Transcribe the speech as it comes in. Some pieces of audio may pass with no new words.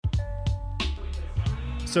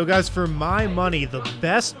So guys, for my money, the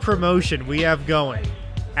best promotion we have going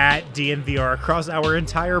at DNVR across our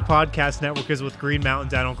entire podcast network is with Green Mountain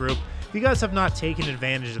Dental Group. If you guys have not taken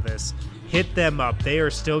advantage of this, hit them up. They are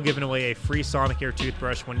still giving away a free Sonicare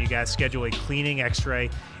toothbrush when you guys schedule a cleaning, x-ray,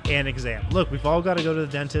 and exam. Look, we've all got to go to the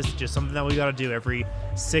dentist, just something that we got to do every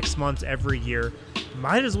 6 months, every year.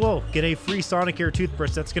 Might as well get a free Sonicare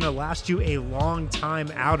toothbrush that's going to last you a long time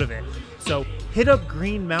out of it. So hit up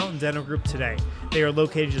Green Mountain Dental Group today. They are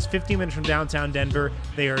located just 15 minutes from downtown Denver.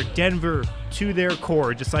 They are Denver to their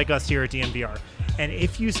core, just like us here at DNVR. And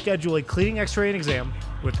if you schedule a cleaning, x-ray, and exam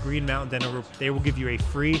with Green Mountain Dental Group, they will give you a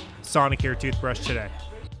free Sonicare toothbrush today.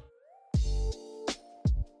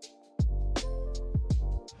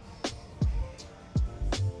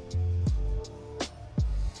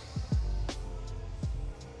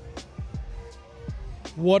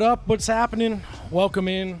 What up? What's happening? Welcome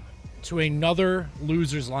in to another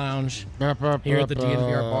Losers Lounge here at the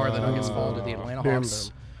DNVR bar. The Nuggets fall to the Atlanta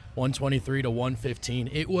Hawks 123-115.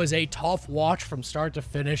 It was a tough watch from start to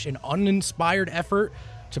finish, an uninspired effort,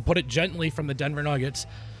 to put it gently, from the Denver Nuggets.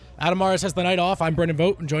 Adam Morris has the night off. I'm Brendan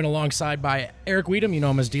Vogt, and joined alongside by Eric Wedum. You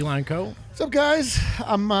know him as D-Line Co. What's up, guys?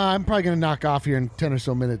 I'm probably going to knock off here in 10 or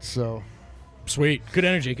so minutes, so. Sweet. Good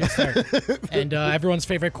energy. Good start. And everyone's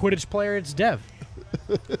favorite Quidditch player, it's Dev.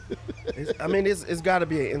 It's got to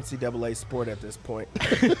be an NCAA sport at this point.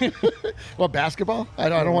 What, basketball? I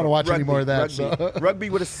don't want to watch any more of that. Rugby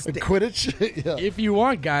with a stick. Quidditch? Yeah. If you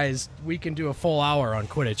want, guys, we can do a full hour on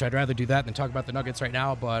Quidditch. I'd rather do that than talk about the Nuggets right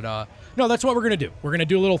now. But no, that's what we're going to do. We're going to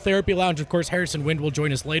do a little therapy lounge. Of course, Harrison Wind will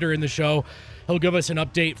join us later in the show. He'll give us an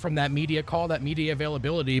update from that media call, that media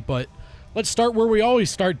availability. But let's start where we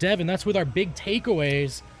always start, Dev, and that's with our big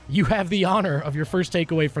takeaways. You have the honor of your first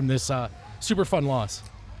takeaway from this super fun loss.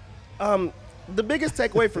 The biggest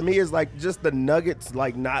takeaway for me is just the Nuggets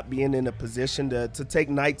not being in a position to take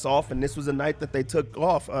nights off, and this was a night that they took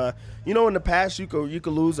off. In the past you could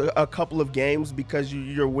lose a couple of games because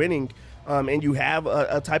you're winning, and you have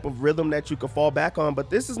a type of rhythm that you could fall back on. But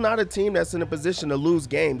this is not a team that's in a position to lose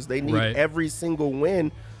games. They need every single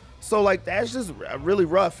win. So that's just really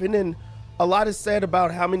rough. And then a lot is said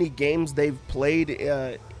about how many games they've played,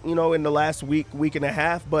 in the last week and a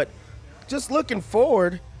half. But just looking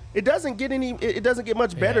forward, it doesn't get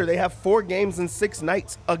much better. They have 4 games in 6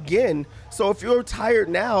 nights again. So if you're tired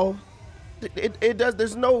now,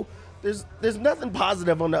 there's nothing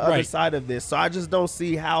positive on the other side of this. So I just don't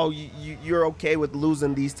see how you're okay with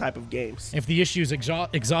losing these type of games. If the issue is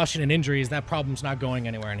exhaustion and injuries, that problem's not going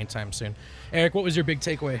anywhere anytime soon. Eric, what was your big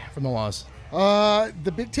takeaway from the loss?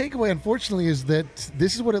 The big takeaway, unfortunately, is that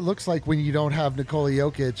this is what it looks like when you don't have Nikola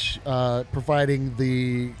Jokic providing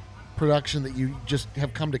the production that you just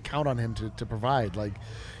have come to count on him to provide.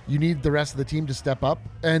 You need the rest of the team to step up,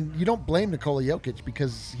 and you don't blame Nikola Jokic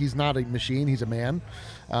because he's not a machine, he's a man.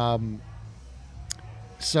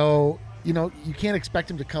 So you can't expect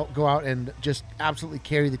him to go out and just absolutely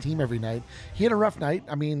carry the team every night. He had a rough night.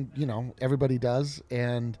 Everybody does,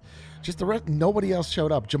 and just the rest, nobody else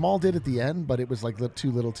showed up. Jamal did at the end, but it was too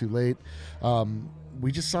little too late. We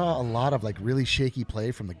just saw a lot of really shaky play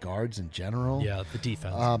from the guards in general. Yeah, the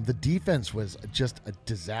defense. The defense was just a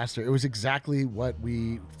disaster. It was exactly what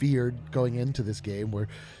we feared going into this game, where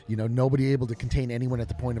nobody able to contain anyone at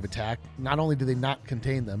the point of attack. Not only did they not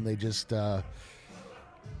contain them, they just it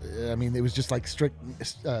was just strict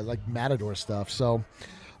Matador stuff. So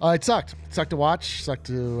it sucked. It sucked to watch, sucked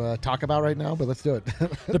to talk about right now, but let's do it.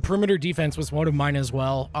 The perimeter defense was one of mine as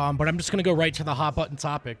well, but I'm just going to go right to the hot button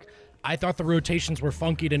topic. I thought the rotations were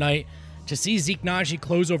funky tonight. To see Zeke Nnaji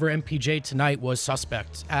close over MPJ tonight was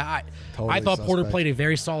suspect. I thought suspect. Porter played a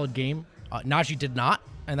very solid game. Nnaji did not,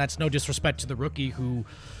 and that's no disrespect to the rookie who...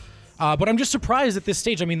 but I'm just surprised at this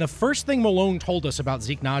stage. The first thing Malone told us about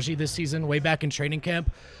Zeke Nnaji this season, way back in training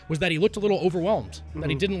camp, was that he looked a little overwhelmed, that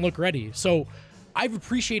he didn't look ready. So I've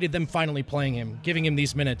appreciated them finally playing him, giving him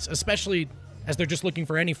these minutes, especially as they're just looking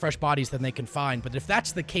for any fresh bodies that they can find. But if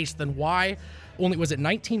that's the case, then why only was it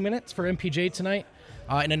 19 minutes for MPJ tonight?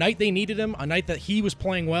 In a night they needed him, a night that he was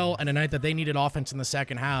playing well, and a night that they needed offense in the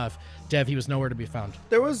second half, Dev, he was nowhere to be found.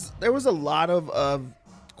 There was a lot of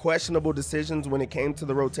questionable decisions when it came to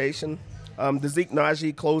the rotation. The Zeke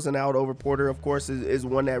Nnaji closing out over Porter, of course, is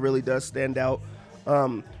one that really does stand out.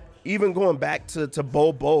 Even going back to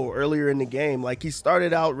Bo earlier in the game, he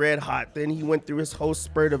started out red hot, then he went through his whole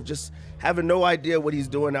spurt of just having no idea what he's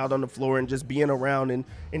doing out on the floor and just being around, and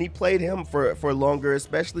he played him for longer,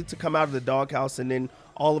 especially to come out of the doghouse and then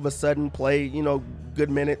all of a sudden play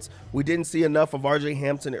good minutes. We didn't see enough of RJ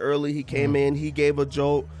Hampton early. He came in, he gave a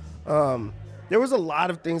jolt. There was a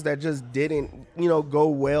lot of things that just didn't go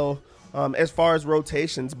well as far as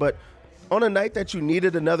rotations. But on a night that you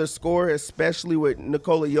needed another score, especially with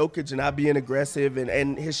Nikola Jokic not being aggressive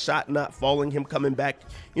and his shot not falling, him coming back,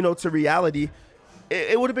 to reality,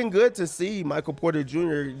 it would have been good to see Michael Porter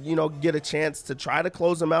Jr., get a chance to try to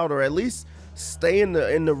close him out or at least stay in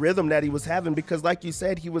the rhythm that he was having, because like you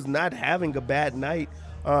said, he was not having a bad night.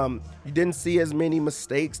 You didn't see as many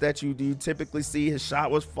mistakes that you typically see. His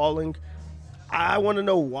shot was falling. I want to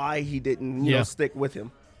know why he didn't stick with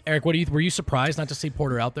him. Eric, were you surprised not to see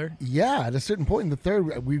Porter out there? Yeah, at a certain point in the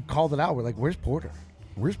third, we called it out. We're like, where's Porter?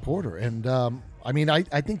 Where's Porter? And,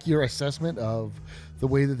 I think your assessment of the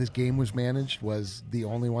way that this game was managed was the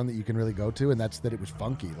only one that you can really go to, and that's that it was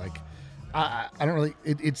funky. Like, I don't really –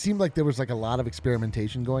 it seemed like there was, like, a lot of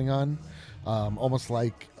experimentation going on, almost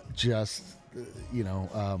like just,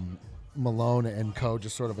 Malone and co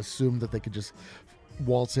just sort of assumed that they could just –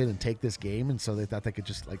 waltz in and take this game, and so they thought they could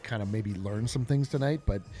just like kind of maybe learn some things tonight.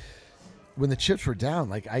 But when the chips were down,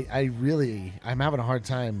 like I'm having a hard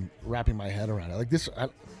time wrapping my head around it. Like this,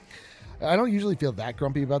 I don't usually feel that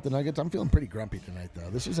grumpy about the Nuggets. I'm feeling pretty grumpy tonight, though.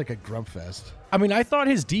 This was like a grump fest. I mean, I thought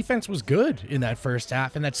his defense was good in that first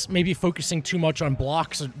half, and that's maybe focusing too much on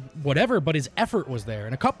blocks or whatever, but his effort was there,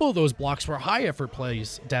 and a couple of those blocks were high effort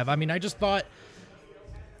plays, Dev. I mean, I just thought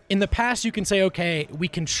in the past, you can say, okay, we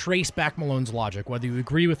can trace back Malone's logic, whether you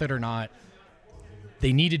agree with it or not.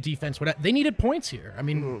 They needed defense. They needed points here. I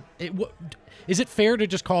mean, is it fair to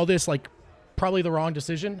just call this like probably the wrong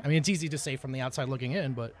decision? I mean, it's easy to say from the outside looking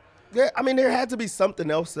in, but yeah, I mean, there had to be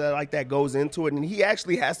something else that goes into it, and he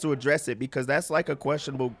actually has to address it, because that's like a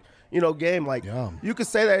questionable, game. Like you could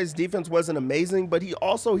say that his defense wasn't amazing, but he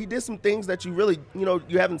did some things that you really,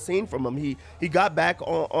 you haven't seen from him. He got back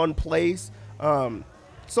on plays.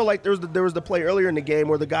 So, like, there was the play earlier in the game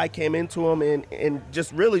where the guy came into him and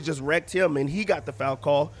just really just wrecked him, and he got the foul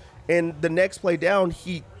call. And the next play down,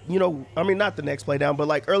 not the next play down, but,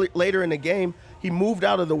 like, later in the game, he moved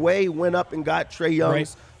out of the way, went up and got Trae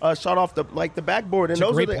Young's shot off the backboard. And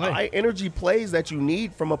those are the high-energy plays that you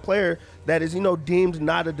need from a player that is, deemed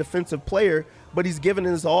not a defensive player, but he's giving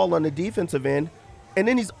his all on the defensive end. And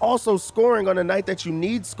then he's also scoring on a night that you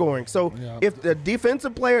need scoring. So if the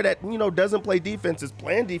defensive player that, doesn't play defense is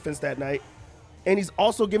playing defense that night, and he's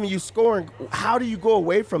also giving you scoring, how do you go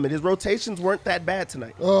away from it? His rotations weren't that bad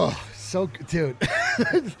tonight. Oh, so – dude.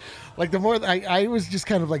 Like, the more – I was just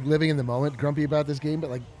kind of, like, living in the moment, grumpy about this game.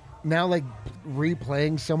 But, like, now, like,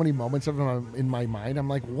 replaying so many moments of them in my mind, I'm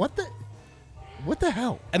like, what the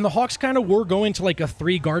hell? And the Hawks kind of were going to, like, a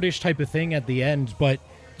three-guardish type of thing at the end, but –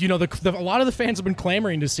 a lot of the fans have been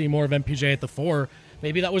clamoring to see more of MPJ at the 4.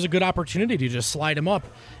 Maybe that was a good opportunity to just slide him up.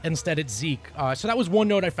 Instead, it's Zeke. So that was one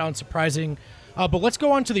note I found surprising. But let's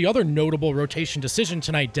go on to the other notable rotation decision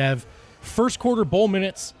tonight, Dev. First quarter Bull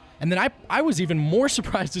minutes, and then I was even more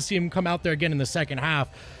surprised to see him come out there again in the second half.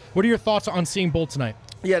 What are your thoughts on seeing Bull tonight?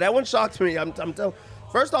 Yeah, that one shocked me. I'm telling.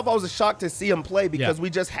 First off, I was shocked to see him play because we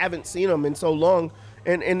just haven't seen him in so long,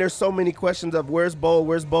 and there's so many questions of where's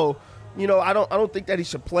Bull. I don't think that he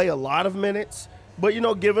should play a lot of minutes, but,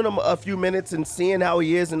 giving him a few minutes and seeing how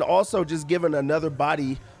he is, and also just giving another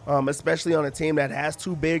body, especially on a team that has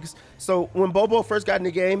two bigs. So when Bobo first got in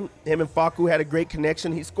the game, him and Facu had a great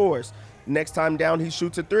connection. He scores. Next time down, he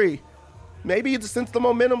shoots a 3. Maybe since the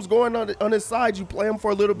momentum's going on his side, you play him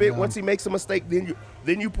for a little bit. Yeah. Once he makes a mistake,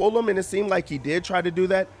 then you pull him, and it seemed like he did try to do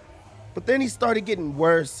that. But then he started getting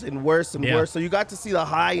worse and worse and worse. So you got to see the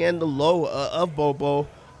high and the low of Bobo.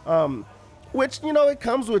 Which, it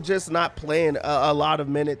comes with just not playing a lot of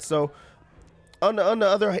minutes. So on the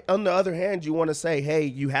other hand, you want to say, hey,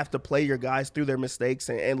 you have to play your guys through their mistakes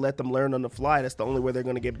and let them learn on the fly. That's the only way they're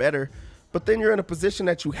going to get better. But then you're in a position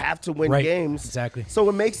that you have to win games. Exactly. So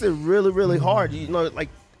it makes it really, really hard. Like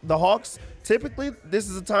the Hawks, typically this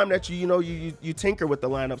is a time that you tinker with the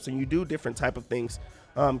lineups and you do different type of things.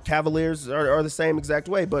 Cavaliers are the same exact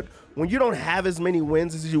way, but when you don't have as many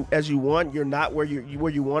wins as you want, you're not where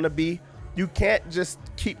you want to be. You can't just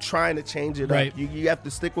keep trying to change it up. You have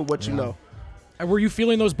to stick with what you know. Were you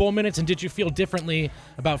feeling those Bull minutes, and did you feel differently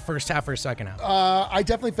about first half or second half? I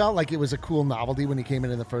definitely felt like it was a cool novelty when he came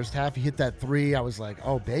in the first half. He hit that 3. I was like,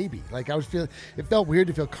 oh, baby. Like, it felt weird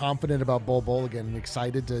to feel confident about Bull again and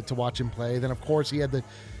excited to watch him play. Then, of course, he had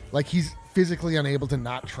he's physically unable to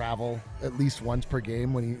not travel at least once per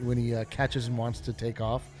game when he catches and wants to take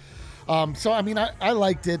off. So, I mean, I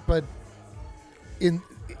liked it, but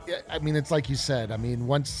it's like you said. I mean,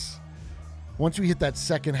 once we hit that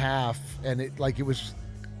second half and it was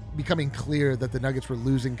becoming clear that the Nuggets were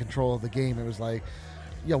losing control of the game, it was like,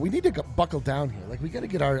 we need to buckle down here. Like, we got to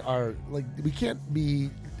get our we can't be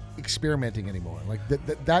experimenting anymore. Like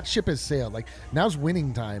that ship has sailed. Like now's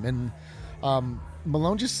winning time, and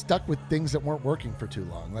Malone just stuck with things that weren't working for too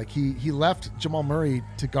long. Like he left Jamal Murray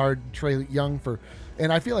to guard Trae Young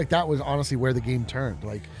and I feel like that was honestly where the game turned.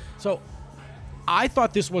 Like so. I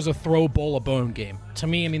thought this was a throw bowl of bone game. To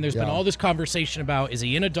me, I mean, there's been all this conversation about, is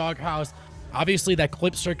he in a doghouse? Obviously, that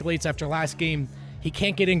clip circulates after last game. He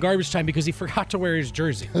can't get in garbage time because he forgot to wear his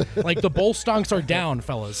jersey. Like, the bowl stonks are down,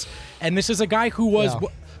 fellas. And this is a guy who was,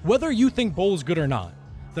 whether you think bowl is good or not,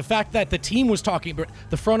 the fact that the team was talking,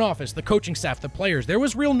 the front office, the coaching staff, the players, there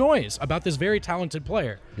was real noise about this very talented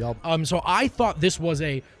player. Yep. So I thought this was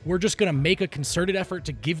we're just going to make a concerted effort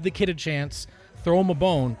to give the kid a chance, throw him a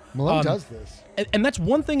bone. Malone does this. And that's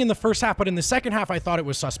one thing in the first half, but in the second half, I thought it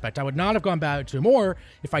was suspect. I would not have gone back to him, or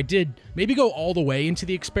if I did, maybe go all the way into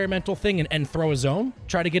the experimental thing and throw a zone,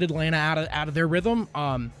 try to get Atlanta out of their rhythm.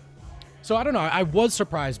 So I don't know. I was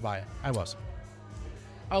surprised by it. I was.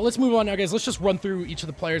 Let's move on now, guys. Let's just run through each of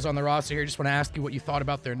the players on the roster here. Just want to ask you what you thought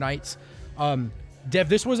about their nights. Dev,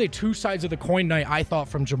 this was a two sides of the coin night, I thought,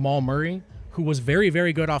 from Jamal Murray, who was very,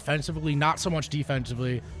 very good offensively, not so much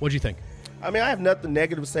defensively. What'd you think? I mean, I have nothing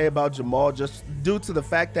negative to say about Jamal, just due to the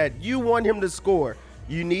fact that you want him to score.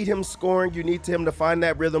 You need him scoring. You need him to find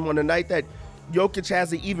that rhythm. On the night that Jokic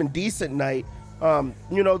has an even decent night,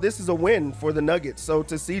 this is a win for the Nuggets. So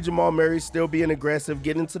to see Jamal Murray still being aggressive,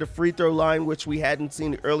 getting to the free throw line, which we hadn't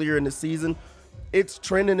seen earlier in the season, it's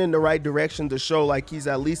trending in the right direction to show like he's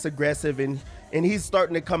at least aggressive and he's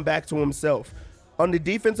starting to come back to himself. On the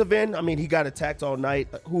defensive end, I mean, he got attacked all night.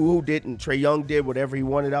 Who didn't? Trae Young did whatever he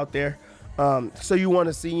wanted out there. So you want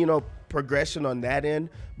to see, progression on that end.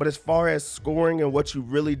 But as far as scoring and what you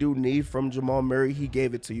really do need from Jamal Murray, he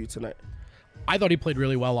gave it to you tonight. I thought he played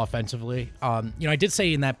really well offensively. I did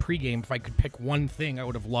say in that pregame, if I could pick one thing, I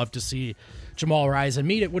would have loved to see Jamal rise and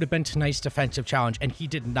meet. It would have been tonight's defensive challenge, and he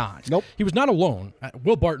did not. Nope. He was not alone.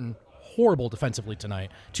 Will Barton, horrible defensively tonight.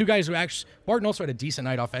 Two guys who actually, Barton also had a decent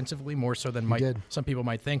night offensively, more so than some people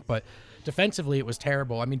might think, but defensively it was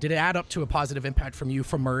terrible. I mean, did it add up to a positive impact from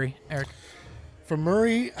Murray, Eric? From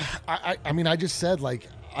Murray, I mean, I just said, like,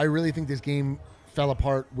 I really think this game fell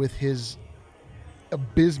apart with his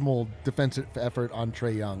abysmal defensive effort on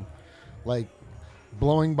Trae Young. Like,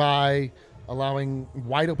 blowing by, allowing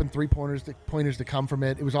wide open pointers to come from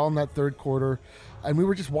it. It was all in that third quarter. And we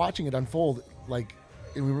were just watching it unfold, like,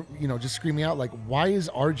 and we were, just screaming out, like, why is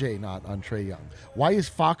RJ not on Trae Young? Why is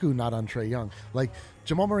Facu not on Trae Young? Like,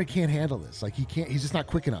 Jamal Murray can't handle this. Like, he's just not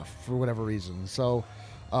quick enough for whatever reason. So,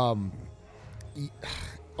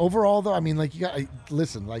 overall, though, I mean, like,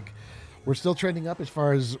 listen, like, we're still trending up as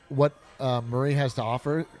far as what Murray has to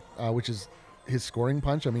offer, which is his scoring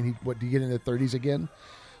punch. I mean, do you get into the 30s again?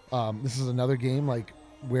 This is another game, like,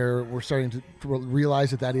 where we're starting to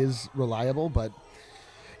realize that is reliable, but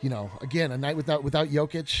again, a night without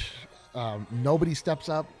Jokic, nobody steps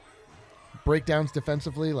up, breakdowns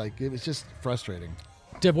defensively. Like, it was just frustrating.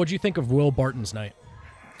 Dev, what do you think of Will Barton's night?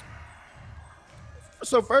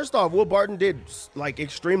 So first off, Will Barton did like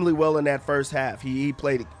extremely well in that first half. He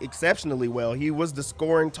played exceptionally well. He was the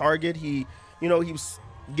scoring target. He was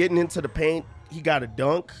getting into the paint. He got a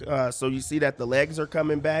dunk. So you see that the legs are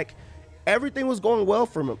coming back. Everything was going well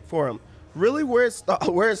for him. Really, where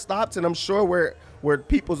it stopped, and I'm sure where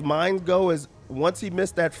people's minds go is once he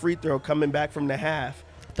missed that free throw coming back from the half.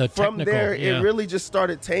 From there, it really just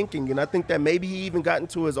started tanking, and I think that maybe he even got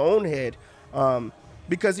into his own head.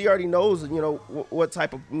 Because he already knows, what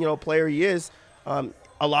type of, player he is.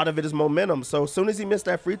 A lot of it is momentum. So as soon as he missed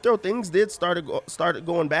that free throw, things did started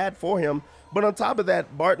going bad for him. But on top of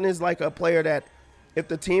that, Barton is like a player that if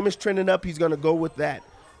the team is trending up, he's going to go with that.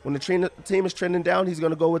 When the team is trending down, he's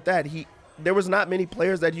going to go with that. There was not many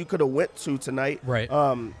players that you could have went to tonight. Right.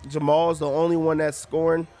 Jamal's the only one that's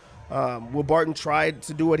scoring. Will Barton tried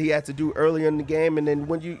to do what he had to do earlier in the game, and then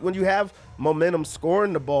when you have momentum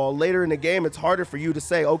scoring the ball later in the game, it's harder for you to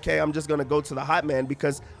say, okay, I'm just going to go to the hot man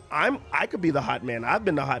because I could be the hot man. I've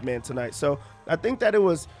been the hot man tonight. So I think that it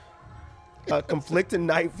was a conflicting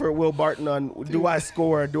night for Will Barton on do I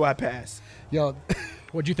score or do I pass? Yo,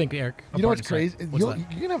 what'd you think, Eric? You know what's crazy? You're going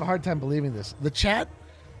to have a hard time believing this. The chat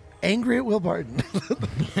angry at Will Barton.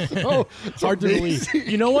 It's hard to believe.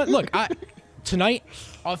 You know what? Look, tonight,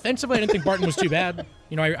 offensively, I didn't think Barton was too bad.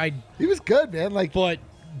 He was good, man. Like,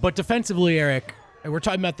 but defensively, Eric, we're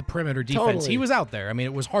talking about the perimeter defense. Totally. He was out there. I mean,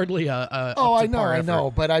 it was hardly a I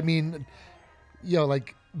know, but I mean,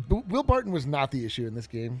 like, Will Barton was not the issue in this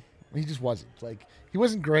game. He just wasn't. Like, he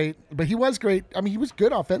wasn't great, but he was great. I mean, he was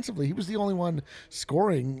good offensively. He was the only one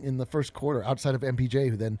scoring in the first quarter outside of MPJ,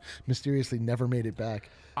 who then mysteriously never made it back.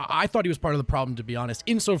 I thought he was part of the problem, to be honest,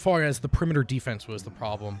 insofar as the perimeter defense was the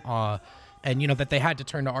problem. And, that they had to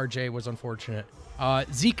turn to RJ was unfortunate.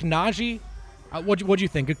 Zeke Naji, what'd you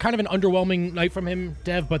think? Kind of an underwhelming night from him,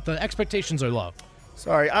 Dev, but the expectations are low.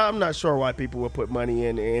 Sorry, I'm not sure why people would put money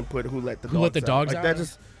in and put who let the dogs out. That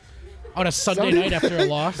just on a Sunday night after a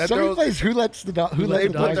loss. Somebody plays who let the dogs out. They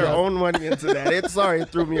put their own money into that. It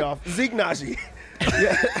threw me off. Zeke Naji.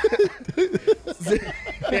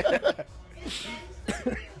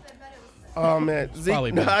 Oh man,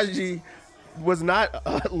 Zeke Naji was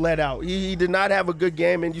not let out. He did not have a good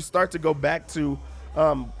game, and you start to go back to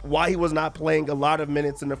why he was not playing a lot of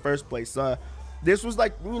minutes in the first place. This was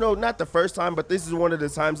like, not the first time, but this is one of the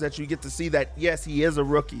times that you get to see that, yes, he is a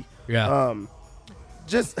rookie. Yeah.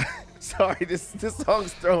 Sorry, this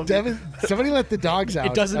song's thrown. Devin, somebody let the dogs out.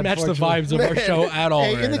 It doesn't match the vibes of our show at all.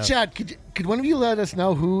 Hey, in the chat, could one of you let us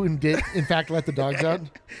know who did in fact let the dogs out?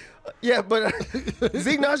 Yeah, but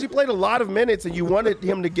Zeke Naji played a lot of minutes, and you wanted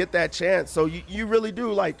him to get that chance. So you really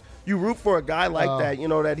do, you root for a guy like that,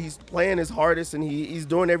 that he's playing his hardest and he's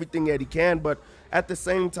doing everything that he can. But at the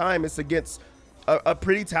same time, it's against a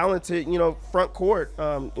pretty talented, front court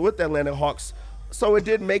with the Atlanta Hawks. So it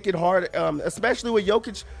did make it hard, especially with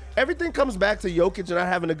Jokic. Everything comes back to Jokic not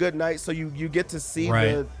having a good night, so you get to see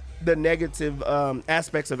the negative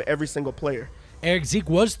aspects of every single player. Eric, Zeke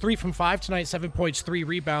was 3 from 5 tonight, 7 points, 3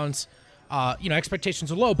 rebounds.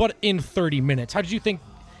 Expectations are low, but in 30 minutes. How did you think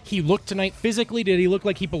he looked tonight physically? Did he look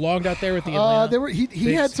like he belonged out there with the Atlanta?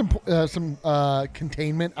 He had some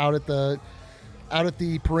containment out at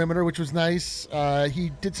the perimeter, which was nice.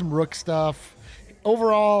 He did some rook stuff.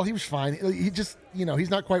 Overall, he was fine. He just, he's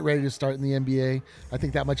not quite ready to start in the NBA. I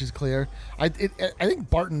think that much is clear. I think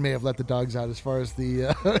Barton may have let the dogs out as far as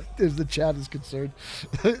the as the chat is concerned.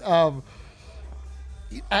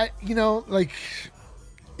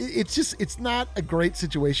 It's not a great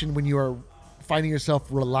situation when you are finding yourself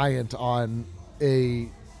reliant on a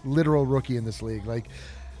literal rookie in this league. Like,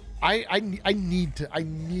 I need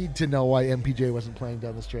to know why MPJ wasn't playing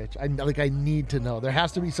down the stretch. I need to know. There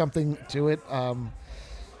has to be something to it.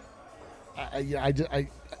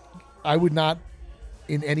 I would not,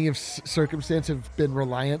 in any circumstance, have been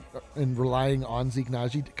relying on Zeke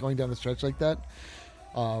Naji going down the stretch like that.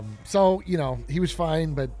 He was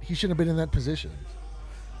fine, but he shouldn't have been in that position.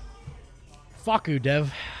 Facu,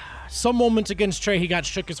 Dev. Some moments against Trae, he got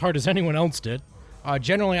shook as hard as anyone else did.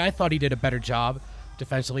 Generally, I thought he did a better job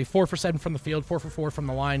defensively. 4 for 7 from the field, 4 for 4 from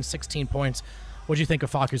the line, 16 points. What do you think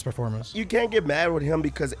of Facu's performance? You can't get mad with him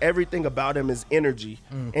because everything about him is energy,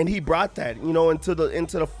 and he brought that, into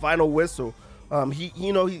the final whistle.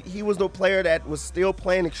 He was no player that was still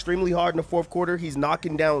playing extremely hard in the fourth quarter. He's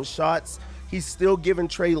knocking down shots. He's still giving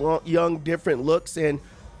Trae Young different looks, and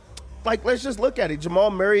let's just look at it.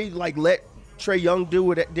 Jamal Murray let Trae Young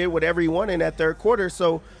did whatever he wanted in that third quarter.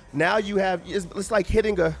 So now you have it's like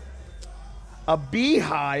hitting a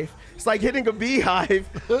beehive. It's like hitting a beehive,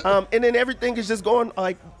 and then everything is just going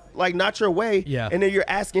like not your way. Yeah. And then you're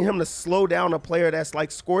asking him to slow down a player that's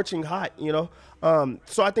scorching hot.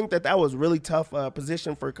 So I think that was really tough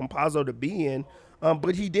position for Campazzo to be in.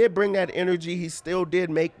 But he did bring that energy. He still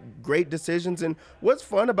did make great decisions. And what's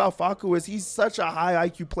fun about Facu is he's such a high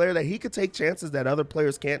IQ player that he could take chances that other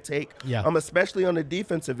players can't take, especially on the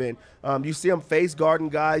defensive end. You see him face guarding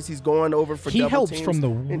guys. He's going over for double teams. He helps from the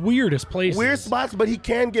weirdest places. Weird spots, but he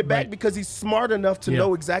can get back because he's smart enough to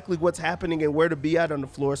know exactly what's happening and where to be at on the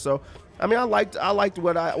floor. So, I liked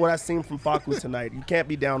what I seen from Facu tonight. You can't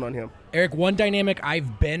be down on him. Eric, one dynamic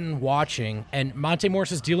I've been watching, and Monte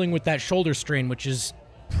Morris is dealing with that shoulder strain, which is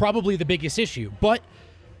probably the biggest issue. But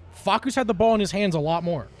Facu's had the ball in his hands a lot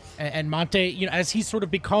more. And Monte, as he's sort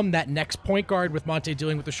of become that next point guard with Monte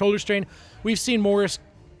dealing with the shoulder strain, we've seen Morris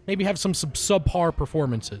maybe have some subpar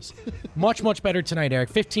performances. Much, much better tonight, Eric.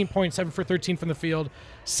 15 points, 7 for 13 from the field,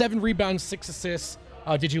 7 rebounds, 6 assists.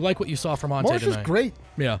 Did you like what you saw from Monte Morris tonight? was great.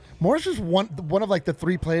 Yeah. Morris was one of the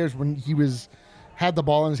 3 players when he had the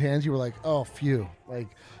ball in his hands, you were like, oh, phew.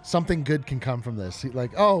 Something good can come from this.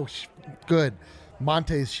 Good.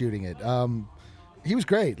 Monte's shooting it. He was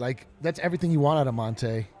great. That's everything you want out of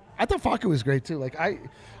Monte. I thought Facu was great, too.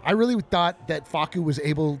 I really thought that Facu was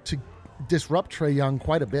able to disrupt Trae Young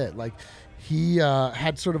quite a bit. He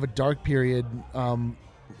had sort of a dark period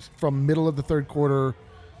from middle of the third quarter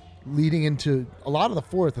leading into a lot of the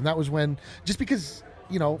fourth, and that was when, just because,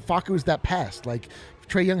 Facu was that past,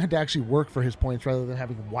 Trae Young had to actually work for his points rather than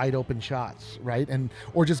having wide open shots, right?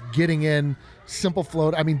 Or just getting in simple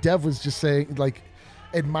float. I mean, Dev was just saying,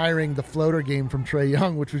 admiring the floater game from Trae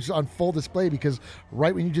Young, which was on full display because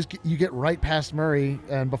right when you get right past Murray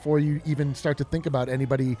and before you even start to think about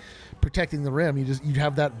anybody protecting the rim, you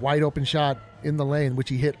have that wide open shot in the lane, which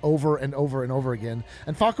he hit over and over and over again.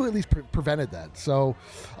 And Facu at least prevented that. So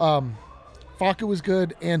Facu was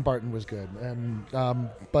good and Barton was good, and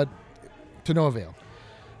but to no avail.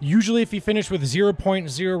 Usually if he finished with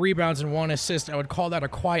 0.0 rebounds and 1 assist, I would call that a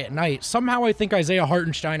quiet night. Somehow I think Isaiah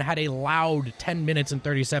Hartenstein had a loud 10 minutes and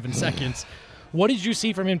 37 seconds. What did you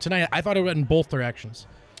see from him tonight? I thought it went in both directions.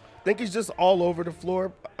 I think he's just all over the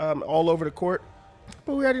floor, all over the court.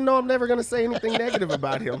 But we already know I'm never going to say anything negative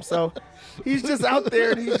about him. So he's just out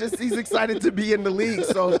there, and he's excited to be in the league.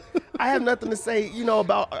 So I have nothing to say,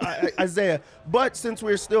 about Isaiah. But since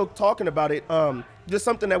we're still talking about it, just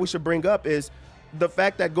something that we should bring up is the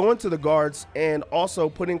fact that going to the guards and also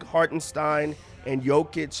putting Hartenstein and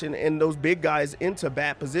Jokic and those big guys into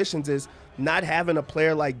bad positions is not having a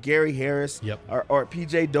player like Gary Harris or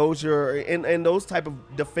PJ Dozier and those type of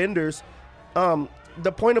defenders.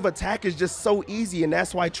 The point of attack is just so easy, and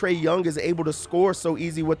that's why Trae Young is able to score so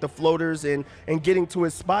easy with the floaters and getting to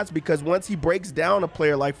his spots, because once he breaks down a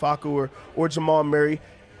player like Facu or Jamal Murray,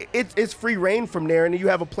 it's free reign from there, and you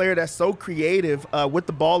have a player that's so creative with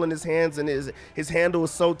the ball in his hands, and his handle is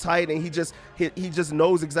so tight, and he just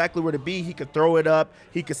knows exactly where to be. He could throw it up,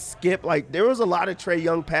 he could skip. Like, there was a lot of Trae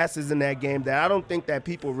Young passes in that game that I don't think that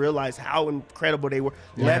people realize how incredible they were.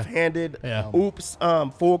 Left-handed, oops,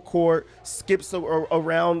 full court, skips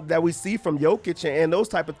around that we see from Jokic and those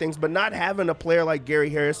type of things. But not having a player like Gary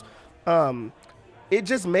Harris, it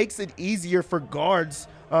just makes it easier for guards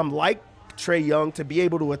like Trae Young to be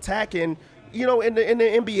able to attack. And in the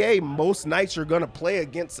NBA, most nights you're going to play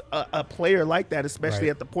against a player like that, especially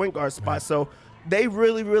at the point guard spot. So they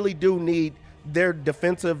really, really do need their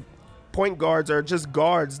defensive point guards or just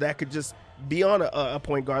guards that could just be on a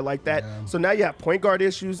point guard like that. So now you have point guard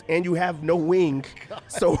issues and you have no wing.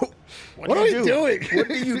 So what are we doing? What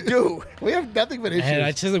do you do? We have nothing but issues. And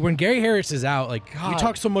I just, like, when Gary Harris is out, like, we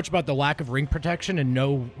talk so much about the lack of ring protection and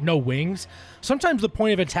no wings. Sometimes the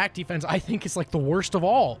point of attack defense, I think, is like the worst of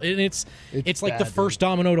all. And it's like the first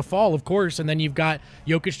domino to fall, of course. And then you've got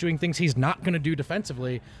Jokic doing things he's not going to do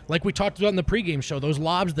defensively. Like we talked about in the pregame show, those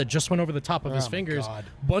lobs that just went over the top of his fingers.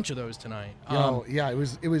 Bunch of those tonight.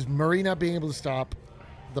 It was Murray not being able to stop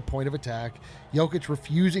the point of attack. Jokic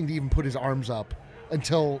refusing to even put his arms up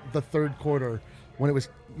until the third quarter when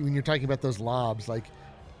you're talking about those lobs. Like,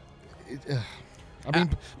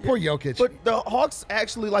 poor Jokic. But the Hawks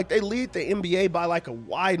actually, they lead the NBA by a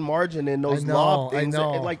wide margin in those lob things.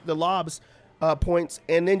 And, the lobs points.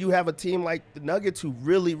 And then you have a team like the Nuggets who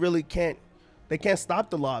really, really can't stop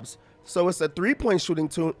the lobs. So it's a three-point shooting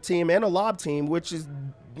team and a lob team, which is,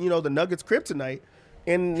 the Nuggets' kryptonite.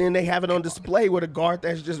 And then they have it on display with a guard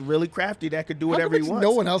that's just really crafty that could do whatever he wants. No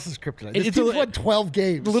one else's kryptonite. This team's won 12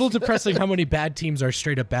 games. A little depressing how many bad teams are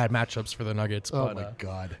straight up bad matchups for the Nuggets. Oh, my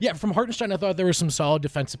God. Yeah, from Hartenstein, I thought there were some solid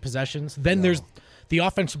defensive possessions. Then there's the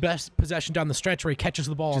offensive best possession down the stretch where he catches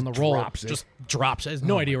the ball on the roll. Just drops it. Has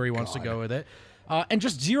no idea where he wants to go with it. And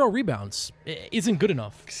just 0 rebounds isn't good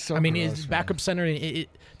enough. His backup center,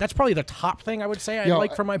 that's probably the top thing I would say I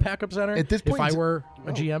like from my backup center at this point, if I were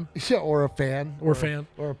a GM. Yeah, or a fan. Or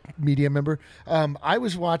a media member. I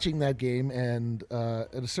was watching that game, and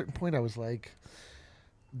at a certain point I was like,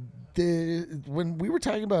 when we were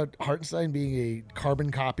talking about Hartenstein being a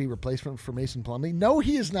carbon copy replacement for Mason Plumlee, no,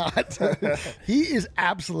 he is not. He is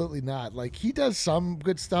absolutely not. He does some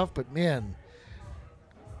good stuff, but man,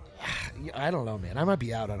 I don't know, man. I might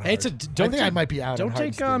be out on Hartenstein. I might be out on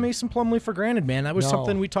Hartenstein. Don't take Mason Plumlee for granted, man. That was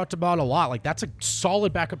something we talked about a lot. That's a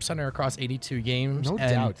solid backup center across 82 games. No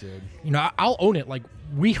doubt, dude. I'll own it.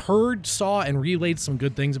 We heard, saw, and relayed some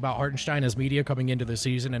good things about Hartenstein as media coming into the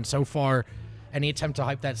season, and so far, any attempt to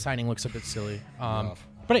hype that signing looks a bit silly. But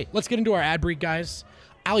hey, let's get into our ad read, guys.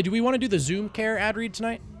 Allie, do we want to do the Zoom Care ad read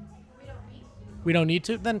tonight? We don't need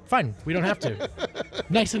to? Then fine. We don't have to.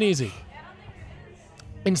 Nice and easy.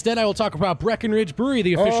 Instead, I will talk about Breckenridge Brewery,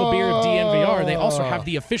 the official beer of DNVR. They also have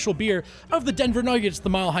the official beer of the Denver Nuggets,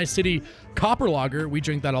 the Mile High City Copper Lager. We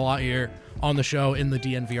drink that a lot here on the show in the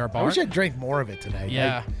DNVR bar. I wish I drank more of it tonight.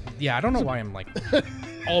 Yeah. I don't know why I'm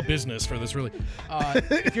all business for this, really.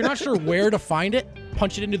 If you're not sure where to find it,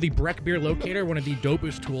 punch it into the Breck Beer Locator, one of the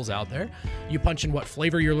dopest tools out there. You punch in what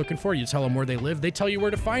flavor you're looking for. You tell them where they live. They tell you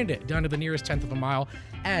where to find it, down to the nearest 10th of a mile.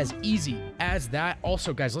 As easy as that.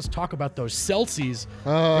 Also, guys, let's talk about those Celsius.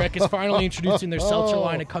 Breck is finally introducing their seltzer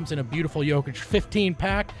line. It comes in a beautiful Jokic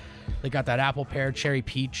 15-pack. They got that apple pear, cherry,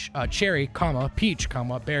 peach, cherry, comma, peach,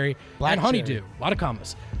 comma, berry, Black and honeydew. cherry. A lot of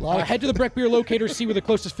commas. Lot of- Head to the Breck Beer locator, see where the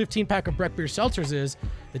closest 15-pack of Breck Beer seltzers is.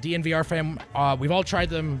 The DNVR fam, we've all tried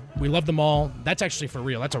them. We love them all. That's actually for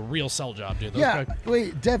real. That's a real sell job, dude. Those Yeah. Breck-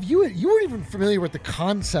 Wait, Dev, you weren't even familiar with the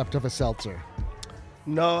concept of a seltzer.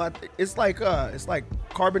 No, it's like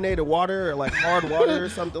carbonated water or like hard water or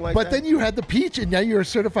something like that. But then you had the peach, and now you're a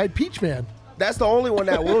certified peach man. That's the only one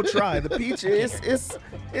that we'll try. The peach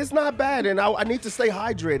it's not bad, and I need to stay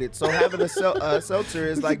hydrated. So having a seltzer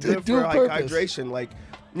is like good Dual for like purpose. hydration. Like,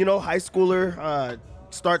 high schooler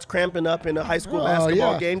starts cramping up in a high school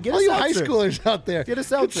basketball game. Get all a you seltzer. high schoolers out there. Get a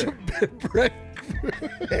seltzer.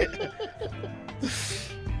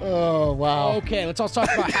 Oh, wow. Okay, let's also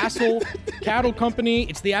talk about Hassel Cattle Company.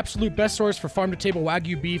 It's the absolute best source for farm-to-table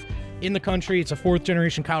Wagyu beef in the country. It's a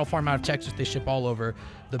fourth-generation cattle farm out of Texas. They ship all over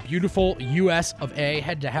the beautiful U.S. of A.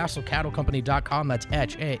 Head to HassellCattleCompany.com. That's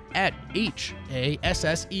Hassell,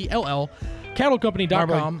 cattlecompany.com.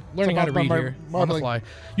 Marbling. Learning how to read here on the Marbling. fly.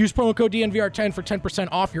 Use promo code DNVR10 for 10%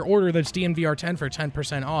 off your order. That's DNVR10 for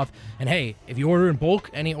 10% off. And hey, if you order in bulk,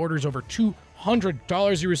 any orders over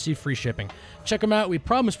 $200, you receive free shipping. Check them out. We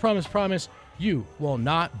promise, you will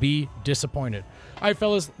not be disappointed. All right,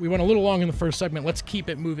 fellas, we went a little long in the first segment. Let's keep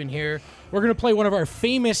it moving here. We're going to play one of our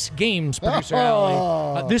famous games, Producer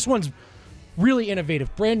Allie. This one's really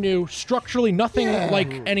innovative, brand new, structurally nothing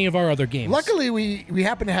like any of our other games. Luckily, we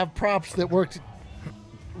happen to have props that worked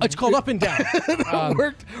It's called Up and Down.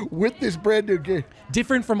 worked with this brand new game.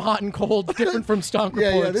 Different from Hot and Cold, different from Stonk Yeah,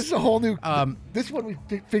 Reports. yeah. This is a whole new. This one we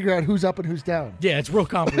figure out who's up and who's down. Yeah, it's real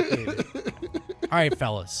complicated. All right,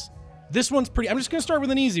 fellas. This one's pretty... I'm just going to start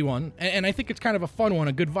with an easy one, and I think it's kind of a fun one,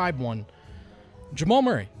 a good vibe one. Jamal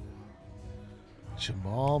Murray.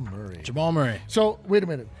 Jamal Murray. Jamal Murray. So wait a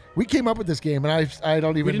minute. We came up with this game, and I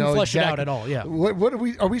don't even We didn't know flesh it exactly, out at all, yeah. What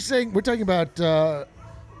are we saying? We're talking about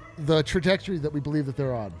the trajectory that we believe that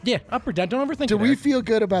they're on. Yeah, up or down. Don't overthink Do it. we Eric. feel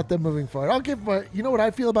good about them moving forward? I'll give my. You know what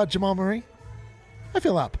I feel about Jamal Murray? I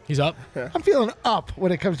feel up. He's up. I'm feeling up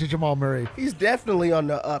when it comes to Jamal Murray. He's definitely on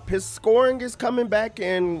the up. His scoring is coming back,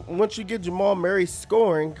 and once you get Jamal Murray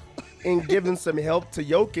scoring and giving some help to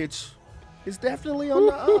Jokic, it's definitely on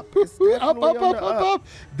the up. It's definitely on the up.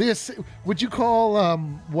 This would you call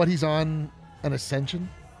what he's on an ascension?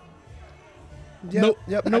 Yep, Nope.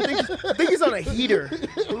 yep. I think he's on a heater.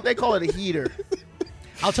 I think they call it a heater.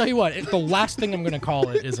 I'll tell you what. The last thing I'm going to call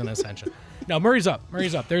it is an ascension. No, Murray's up.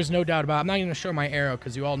 Murray's up. There's no doubt about it. I'm not going to show my arrow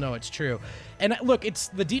because you all know it's true. And look,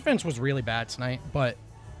 the defense was really bad tonight. But,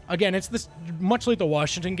 again, it's this much like the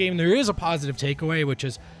Washington game. There is a positive takeaway, which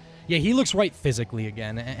is, yeah, he looks right physically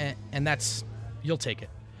again. And that's, you'll take it.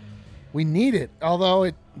 We need it. Although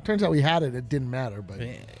it turns out we had it. It didn't matter. But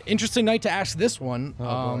Interesting night to ask this one.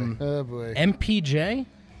 oh boy. MPJ,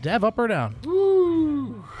 Dev, up or down?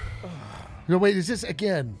 Ooh. No, wait. Is this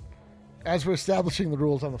again? As we're establishing the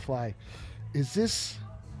rules on the fly, is this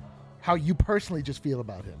how you personally just feel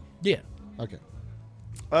about him? Yeah. Okay.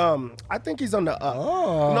 I think he's on the up.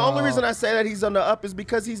 Oh. And the only reason I say that he's on the up is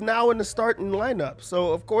because he's now in the starting lineup.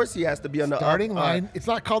 So of course he has to be on the Starting up. line. It's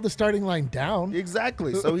not called the starting line down.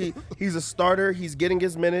 Exactly. So he's a starter. He's getting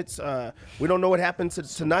his minutes. We don't know what happened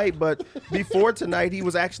tonight, but before tonight he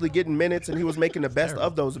was actually getting minutes and he was making the best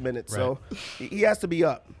of those minutes. So he has to be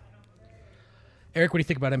up. Eric, what do you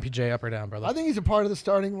think about MPJ, up or down, brother? I think he's a part of the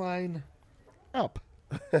starting line. Up.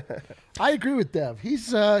 I agree with Dev.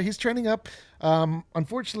 He's trending up.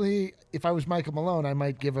 Unfortunately, if I was Michael Malone, I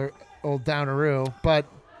might give a old downeroo. But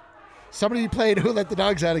somebody played Who Let the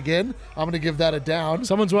Dogs Out again. I'm going to give that a down.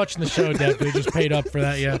 Someone's watching the show, Dev. They just paid up for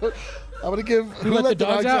that, yeah. I'm going to give Who Let the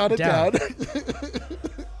Dogs Out a down.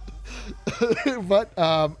 But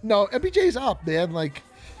no, MPJ's up, man. Like,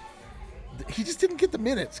 he just didn't get the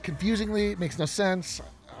minutes. Confusingly, it makes no sense.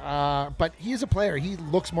 But he is a player. He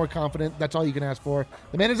looks more confident. That's all you can ask for.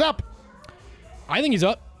 The man is up. I think he's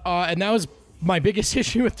up. And that was my biggest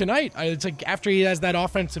issue with tonight. It's like after he has that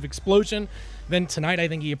offensive explosion, then tonight I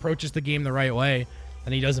think he approaches the game the right way,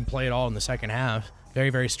 and he doesn't play at all in the second half. Very,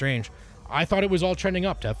 very strange. I thought it was all trending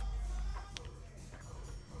up, Dev.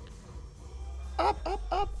 Up.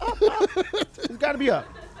 He's got to be up.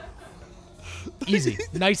 Easy.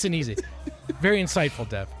 Nice and easy. Very insightful,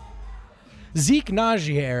 Dev. Zeke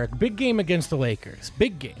Najee, Eric. Big game against the Lakers.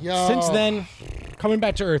 Big game. Yo. Since then, coming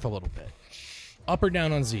back to earth a little bit. Up or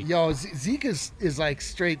down on Zeke? Yo, Zeke is like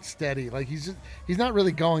straight steady. Like he's not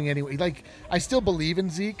really going anywhere. Like I still believe in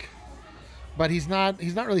Zeke, but he's not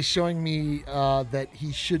really showing me that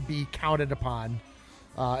he should be counted upon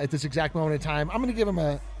at this exact moment in time. I'm going to give him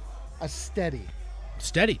a steady.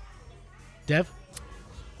 Steady. Dev?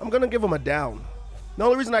 I'm going to give him a down. The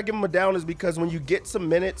only reason I give him a down is because when you get some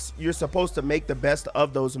minutes, you're supposed to make the best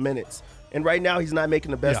of those minutes. And right now, he's not making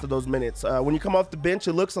the best of those minutes. When you come off the bench,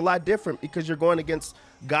 it looks a lot different because you're going against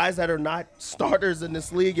guys that are not starters in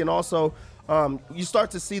this league. And also, you start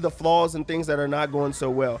to see the flaws and things that are not going so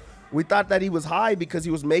well. We thought that he was high because he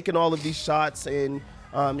was making all of these shots, and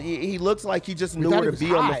he looks like he just knew where to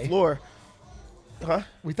be on the floor. Huh?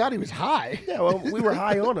 We thought he was high. Yeah, well, we were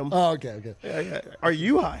high on him. Oh, okay. Yeah. Are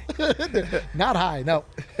you high? Not high, no.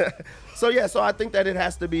 So I think that it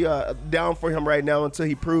has to be down for him right now until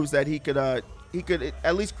he proves that he could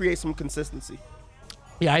at least create some consistency.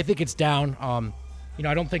 Yeah, I think it's down.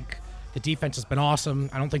 I don't think the defense has been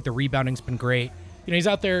awesome. I don't think the rebounding's been great. He's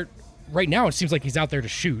out there right now. It seems like he's out there to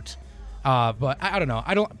shoot. But I don't know.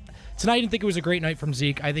 Tonight I didn't think it was a great night from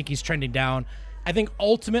Zeke. I think he's trending down. I think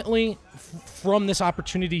ultimately from this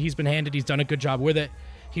opportunity he's been handed, he's done a good job with it.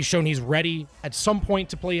 He's shown he's ready at some point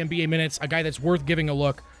to play NBA minutes, a guy that's worth giving a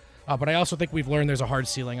look. But I also think we've learned there's a hard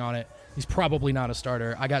ceiling on it. He's probably not a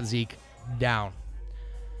starter. I got Zeke down.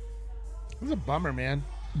 It was a bummer, man.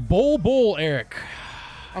 Bull, Eric.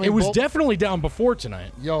 It was Bull, definitely down before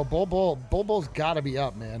tonight. Yo, Bull's got to be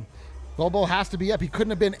up, man. Bull has to be up. He couldn't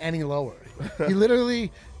have been any lower. He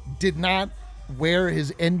literally did not wear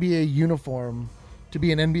his NBA uniform to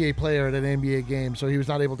be an NBA player at an NBA game, so he was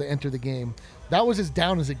not able to enter the game. That was as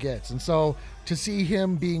down as it gets. And so to see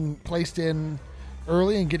him being placed in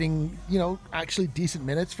early and getting, actually decent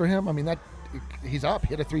minutes for him, he's up. He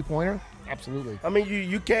hit a three-pointer. Absolutely.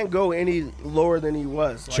 You can't go any lower than he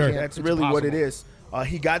was. Sure. That's really what it is.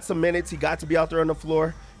 He got some minutes. He got to be out there on the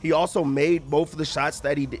floor. He also made both of the shots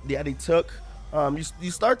that he took.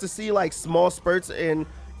 You start to see like small spurts, and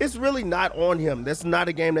it's really not on him. That's not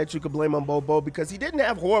a game that you could blame on Bobo because he didn't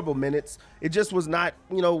have horrible minutes. It just was not,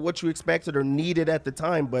 what you expected or needed at the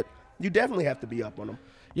time. But you definitely have to be up on him.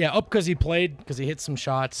 Yeah, up because he played, because he hit some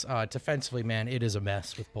shots. Defensively, man, it is a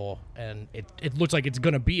mess with Bull, and it looks like it's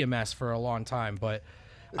going to be a mess for a long time. But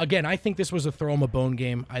again, I think this was a throw him a bone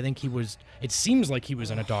game. I think it seems like he was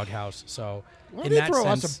in a doghouse. So in that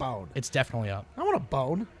sense, us a bone? It's definitely up. I want a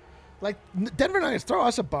bone. Like, Denver Nuggets, throw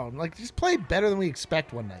us a bone. Like, just play better than we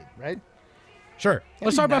expect one night, right? Sure.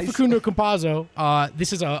 Let's talk about Facundo Campazzo.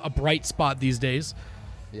 This is a bright spot these days.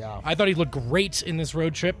 Yeah. I thought he looked great in this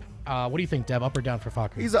road trip. What do you think, Dev? Up or down for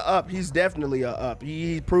Facu? He's a up. He's definitely a up.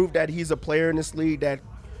 He proved that he's a player in this league that,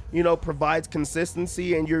 provides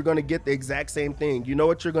consistency, and you're going to get the exact same thing. You know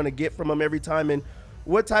what you're going to get from him every time. And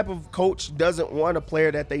what type of coach doesn't want a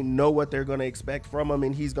player that they know what they're going to expect from him,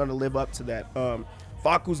 and he's going to live up to that.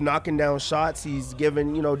 Facu's knocking down shots. He's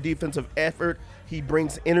giving, defensive effort. He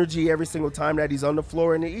brings energy every single time that he's on the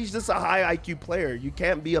floor, and he's just a high IQ player. You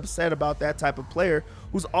can't be upset about that type of player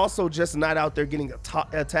who's also just not out there getting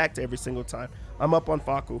attacked every single time. I'm up on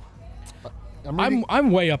Facu. I'm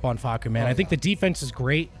way up on Facu, man. I think the defense is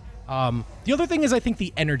great. The other thing is I think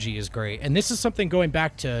the energy is great, and this is something going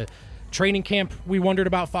back to training camp. We wondered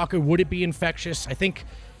about Facu. Would it be infectious? I think.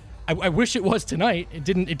 I wish it was tonight. It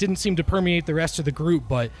didn't seem to permeate the rest of the group,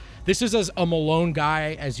 but this is as a Malone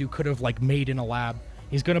guy as you could have made in a lab.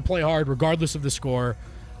 He's going to play hard regardless of the score.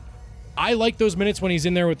 I like those minutes when he's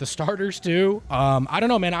in there with the starters too. I don't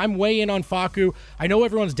know, man. I'm way in on Facu. I know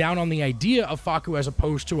everyone's down on the idea of Facu as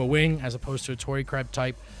opposed to a wing, as opposed to a Torrey Craig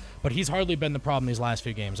type, but he's hardly been the problem these last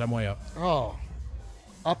few games. I'm way up. Oh,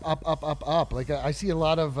 up. Like I see a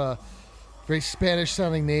lot of very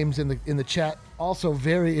Spanish-sounding names in the chat. Also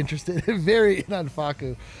very interested, very in on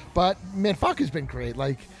Facu. But man, Facu's been great.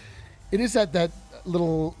 Like, it is that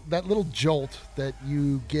little jolt that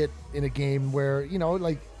you get in a game where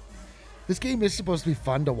this game is supposed to be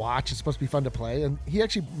fun to watch. It's supposed to be fun to play, and he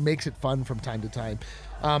actually makes it fun from time to time.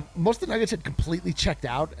 Most of the Nuggets had completely checked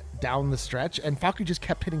out down the stretch, and Facu just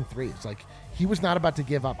kept hitting threes. Like, he was not about to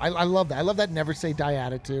give up. I love that. I love that never say die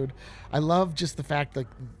attitude. I love just the fact that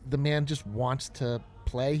the man just wants to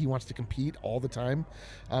play. He wants to compete all the time.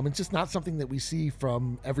 It's just not something that we see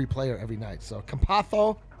from every player every night. So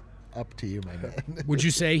Campazzo, up to you, my man. Would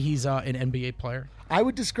you say he's an NBA player? I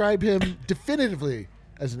would describe him definitively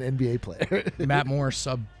as an NBA player. Matt Moore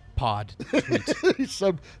sub-pod.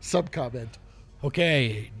 Sub comment.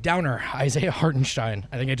 Okay, downer, Isaiah Hartenstein.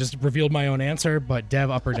 I think I just revealed my own answer, but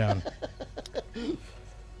Dev, up or down?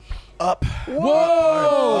 Up. Whoa!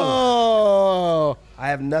 I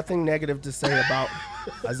have nothing negative to say about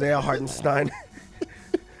Isaiah Hartenstein.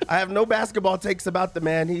 I have no basketball takes about the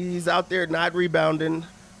man. He's out there not rebounding,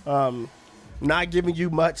 not giving you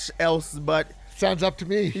much else, but sounds up to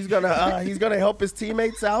me. He's gonna help his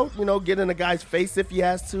teammates out, get in a guy's face if he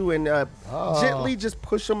has to, and gently just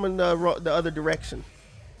push him in the other direction.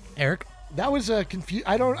 Eric? That was a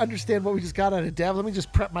I don't understand what we just got out of Dev. Let me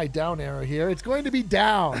just prep my down arrow here. It's going to be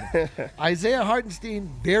down. Isaiah Hartenstein,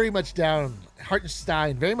 very much down.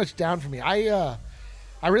 Hartenstein, very much down for me. I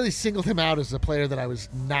really singled him out as a player that I was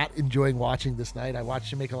not enjoying watching this night. I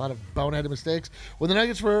watched him make a lot of boneheaded mistakes. When the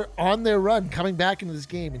Nuggets were on their run, coming back into this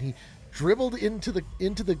game, and he dribbled into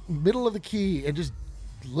the middle of the key and just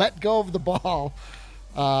let go of the ball,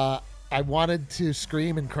 I wanted to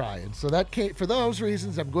scream and cry. And so for those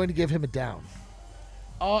reasons, I'm going to give him a down.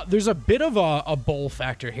 There's a bit of a bowl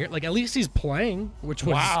factor here. Like, at least he's playing, which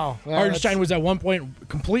was... Wow. Hartenstein was at one point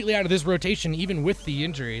completely out of this rotation, even with the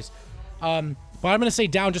injuries. But I'm going to say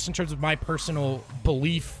down just in terms of my personal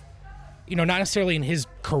belief, not necessarily in his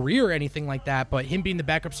career or anything like that, but him being the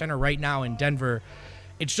backup center right now in Denver,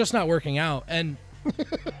 it's just not working out. And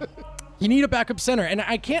you need a backup center. And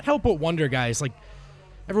I can't help but wonder, guys, like,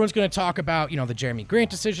 everyone's going to talk about, the Jeremy Grant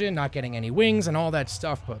decision, not getting any wings and all that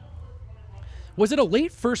stuff, but was it a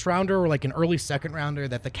late first rounder or like an early second rounder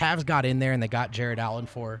that the Cavs got in there and they got Jared Allen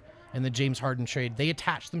for in the James Harden trade? They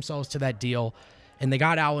attached themselves to that deal and they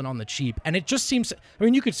got Allen on the cheap. And it just seems,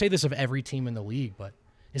 you could say this of every team in the league, but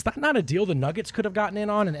is that not a deal the Nuggets could have gotten in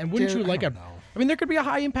on? And wouldn't you like there could be a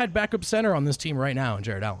high impact backup center on this team right now in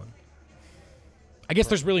Jared Allen. I guess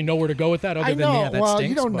there's really nowhere to go with that other than, that stinks.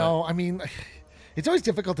 You don't know. It's always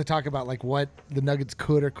difficult to talk about like what the Nuggets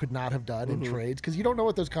could or could not have done in trades because you don't know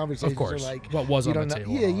what those conversations are like. What was on the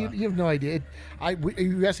table? Yeah, you have no idea. Are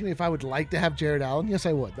you asking me if I would like to have Jared Allen? Yes,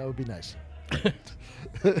 I would. That would be nice.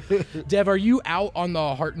 Dev, are you out on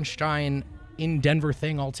the Hartenstein in Denver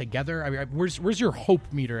thing altogether? Where's your hope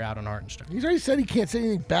meter out on Hartenstein? He's already said he can't say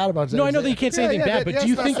anything bad about Zach. No, I know that he can't say anything bad, but do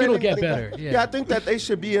you think it'll get better? Yeah, I think that they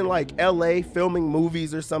should be in like LA filming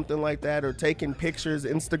movies or something like that, or taking pictures,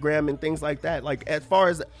 Instagram and things like that. Like, as far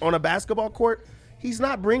as on a basketball court, he's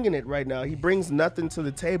not bringing it right now. He brings nothing to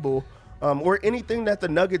the table, or anything that the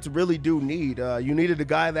Nuggets really do need. You needed a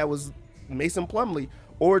guy that was Mason Plumlee,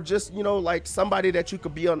 or just, like somebody that you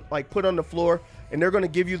could be on, like put on the floor, and they're going to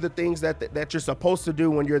give you the things that you're supposed to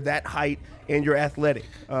do when you're that height and you're athletic.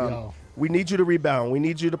 We need you to rebound. We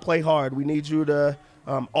need you to play hard. We need you to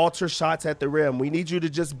alter shots at the rim. We need you to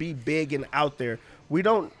just be big and out there. We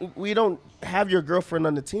don't have your girlfriend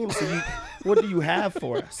on the team, so what do you have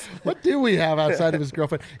for us? What do we have outside of his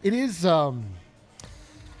girlfriend? It is...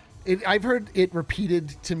 I've heard it repeated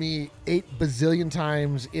to me 8 bazillion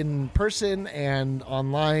times in person and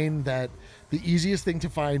online that the easiest thing to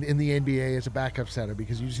find in the NBA is a backup center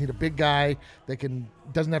because you just need a big guy that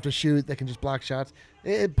doesn't have to shoot, that can just block shots.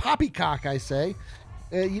 Poppycock, I say.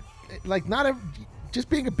 Just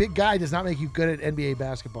being a big guy does not make you good at NBA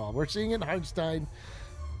basketball. We're seeing it in Hartenstein,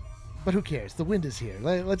 but who cares? The Wind is here.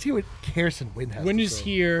 Let's hear what Harrison Wind has to say. Wind is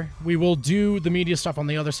here. We will do the media stuff on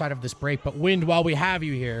the other side of this break, but Wind, while we have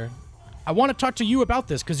you here, I want to talk to you about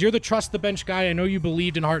this because you're the trust the bench guy. I know you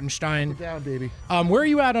believed in Hartenstein. Down, baby. Where are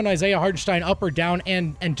you at on Isaiah Hartenstein, up or down?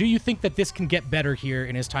 And do you think that this can get better here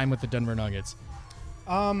in his time with the Denver Nuggets?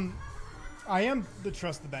 I am the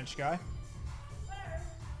trust the bench guy.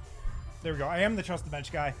 There we go. I am the trust the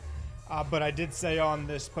bench guy. But I did say on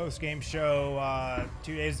this post-game show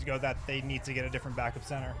 2 days ago that they need to get a different backup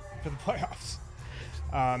center for the playoffs.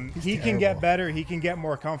 He can get better. He can get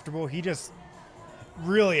more comfortable. He just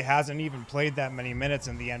really hasn't even played that many minutes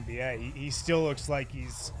in the NBA. He still looks like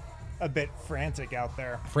he's a bit frantic out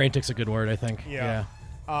there. Frantic's a good word, I think. Yeah.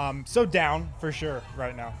 So down for sure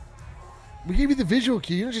right now. We gave you the visual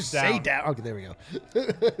cue. You don't just Down. say down. Okay, there we go.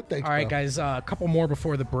 Thanks, All right, guys, a couple more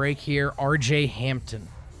before the break here. RJ Hampton.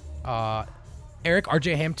 Eric,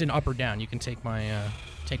 RJ Hampton, up or down? You can take my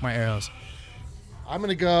arrows. I'm going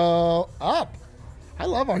to go up. I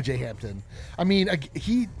love RJ Hampton.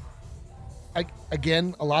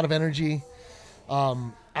 Again, a lot of energy,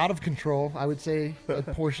 out of control, I would say,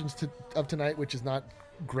 portions of tonight, which is not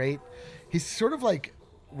great. He's sort of like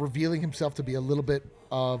revealing himself to be a little bit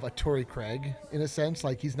of a Torrey Craig in a sense.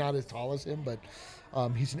 Like, he's not as tall as him, but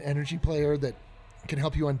he's an energy player that can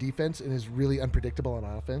help you on defense and is really unpredictable on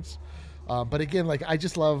offense. But again, like, I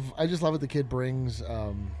just love what the kid brings.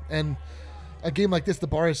 And a game like this, the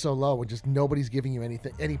bar is so low and just nobody's giving you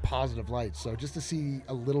any positive light. So just to see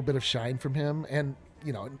a little bit of shine from him, and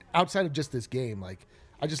outside of just this game, like,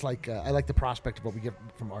 I like the prospect of what we get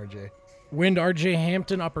from RJ. Wind, RJ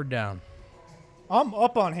Hampton, up or down? I'm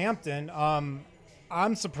up on Hampton.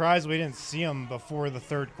 I'm surprised we didn't see him before the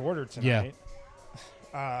third quarter tonight.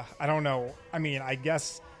 Yeah. I don't know. I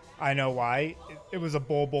guess I know why. It was a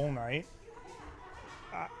bowl night.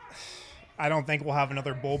 I don't think we'll have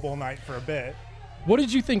another bowl night for a bit. What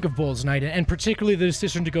did you think of Bulls night, and particularly the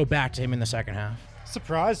decision to go back to him in the second half?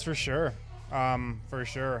 Surprised for sure. for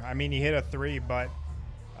sure. I mean, he hit a 3, but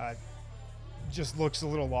just looks a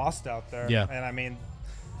little lost out there. Yeah. And I mean,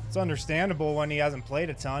 it's understandable when he hasn't played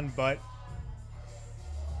a ton, but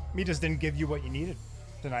he just didn't give you what you needed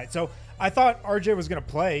tonight. So I thought RJ was going to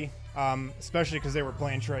play, especially because they were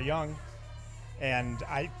playing Trae Young. And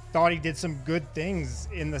I thought he did some good things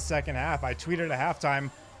in the second half. I tweeted at halftime,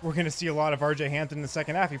 we're going to see a lot of RJ Hampton in the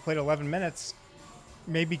second half. He played 11 minutes.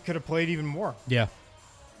 Maybe could have played even more. Yeah.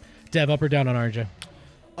 Dev, up or down on RJ?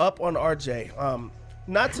 Up on RJ.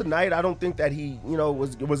 Not tonight. I don't think that he,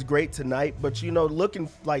 was great tonight. But, looking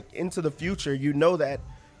like into the future, that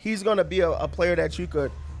he's going to be a player that you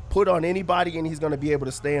could put on anybody, and he's going to be able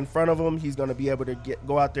to stay in front of him. He's going to be able to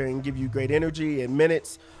go out there and give you great energy and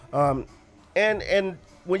minutes. And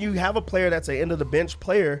when you have a player that's an end of the bench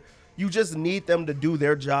player, you just need them to do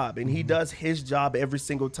their job, and he does his job every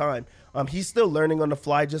single time. He's still learning on the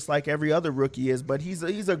fly, just like every other rookie is, but he's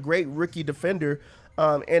a great rookie defender,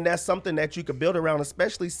 and that's something that you could build around,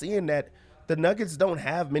 especially seeing that the Nuggets don't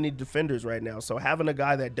have many defenders right now. So having a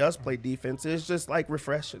guy that does play defense is just like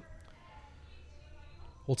refreshing.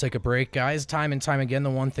 We'll take a break, guys. Time and time again, the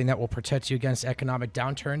one thing that will protect you against economic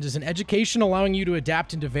downturns is an education allowing you to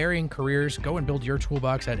adapt into varying careers. Go and build your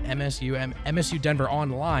toolbox at MSU Denver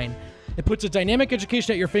Online. It puts a dynamic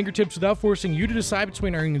education at your fingertips without forcing you to decide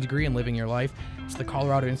between earning a degree and living your life. It's the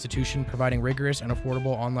Colorado institution providing rigorous and affordable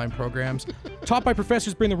online programs. Taught by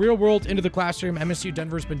professors bring the real world into the classroom. MSU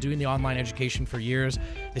Denver has been doing the online education for years.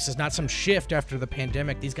 This is not some shift after the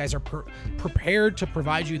pandemic. These guys are prepared to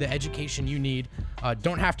provide you the education you need.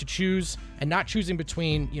 Don't have to choose, and not choosing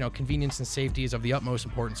between convenience and safety is of the utmost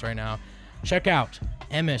importance right now. Check out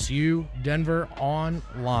MSU Denver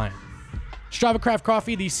Online. Strava Craft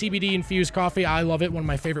Coffee, the CBD-infused coffee. I love it. One of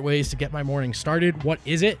my favorite ways to get my morning started. What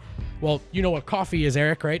is it? Well, you know what coffee is,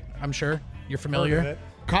 Eric, right? I'm sure you're familiar.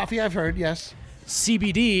 Coffee, I've heard, yes.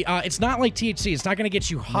 CBD, it's not like THC. It's not going to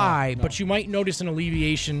get you high, but you might notice an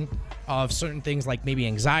alleviation of certain things like maybe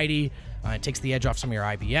anxiety. It takes the edge off some of your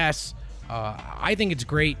IBS. I think it's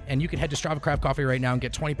great, and you can head to Strava Craft Coffee right now and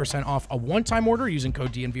get 20% off a one-time order using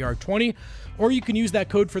code DNVR20, or you can use that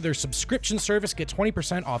code for their subscription service, get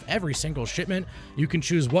 20% off every single shipment. You can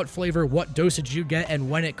choose what flavor, what dosage you get, and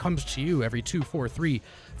when it comes to you every 2, 4, 3,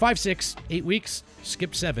 5, 6, 8 weeks.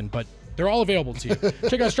 Skip 7, but they're all available to you.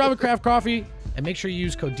 Check out Strava Craft Coffee, and make sure you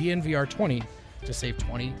use code DNVR20 to save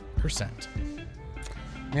 20%.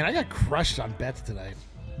 Man, I got crushed on bets tonight.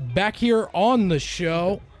 Back here on the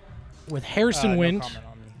show with Harrison Wind,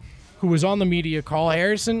 who was on the media call.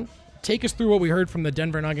 Harrison, take us through what we heard from the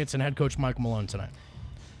Denver Nuggets and head coach Michael Malone tonight.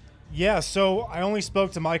 Yeah, so I only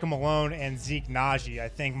spoke to Michael Malone and Zeke Naji. I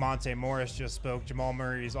think Monte Morris just spoke. Jamal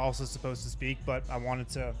Murray is also supposed to speak, but I wanted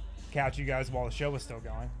to catch you guys while the show was still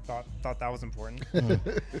going. Thought that was important.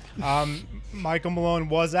 Michael Malone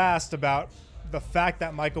was asked about the fact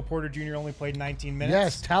that Michael Porter Jr. only played 19 minutes.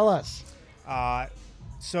 Yes, tell us.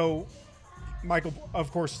 So Michael,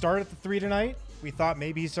 of course, started at the 3 tonight. We thought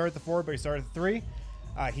maybe he started at the 4, but he started at the 3.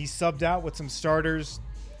 He subbed out with some starters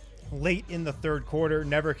late in the third quarter,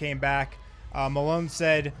 never came back. Malone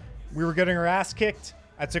said, we were getting our ass kicked.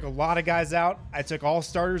 I took a lot of guys out. I took all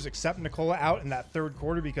starters except Nikola out in that third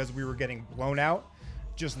quarter because we were getting blown out.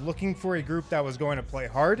 Just looking for a group that was going to play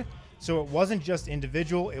hard. So it wasn't just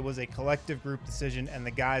individual. It was a collective group decision, and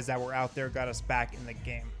the guys that were out there got us back in the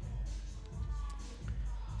game.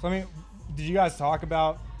 So, I mean, did you guys talk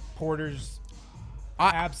about Porter's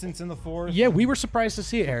absence in the fourth? Yeah, we were surprised to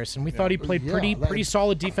see it, Harrison. We thought he played pretty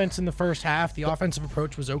solid defense in the first half. The offensive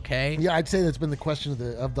approach was okay. Yeah, I'd say that's been the question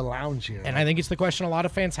of the lounge here. And I think it's the question a lot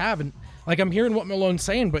of fans have. And like, I'm hearing what Malone's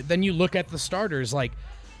saying, but then you look at the starters, like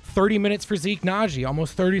 30 minutes for Zeke Naji,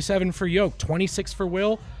 almost 37 for Yoke, 26 for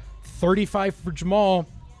Will, 35 for Jamal,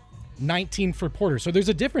 19 for Porter. So there's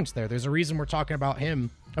a difference there. There's a reason we're talking about him.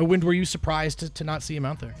 Wind, were you surprised to not see him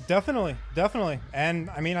out there? Definitely. And,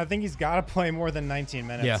 I mean, I think he's got to play more than 19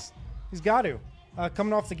 minutes. Yeah. He's got to.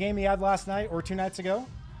 Coming off the game he had last night or 2 nights ago,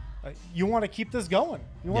 you want to keep this going.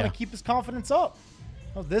 You want to keep his confidence up.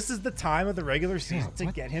 Well, this is the time of the regular season to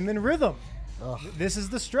get him in rhythm. Ugh. This is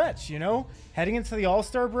the stretch, Heading into the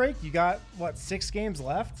All-Star break, you got, 6 games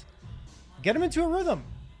left? Get him into a rhythm.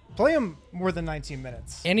 Play him more than 19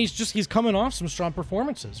 minutes. And he's coming off some strong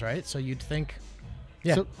performances, right? So you'd think...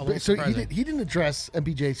 Yeah, so he didn't address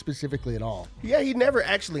MPJ specifically at all. Yeah, he never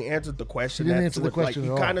actually answered the question. He didn't answer the question at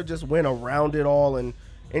all. He kind of just went around it all and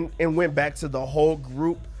went back to the whole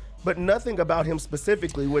group, but nothing about him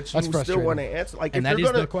specifically, which you still want to answer. Like, and if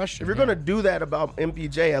you're the question. If you're gonna do that about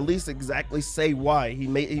MPJ, at least exactly say why he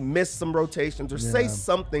missed some rotations or say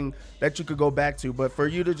something that you could go back to. But for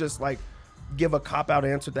you to just give a cop-out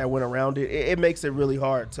answer that went around it. It makes it really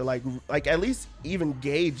hard to like at least even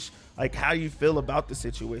gauge like how you feel about the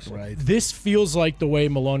situation. Right. This feels like the way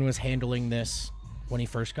Malone was handling this when he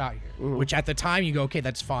first got here, which at the time you go, okay,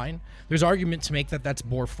 that's fine. There's argument to make that that's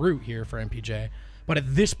bore fruit here for MPJ. But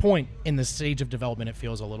at this point in the stage of development, it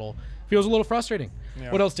feels a little frustrating.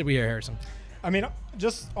 Yeah. What else did we hear, Harrison? I mean,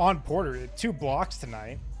 just on Porter, 2 blocks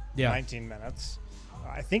tonight, Yeah. 19 minutes.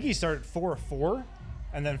 I think he started 4-4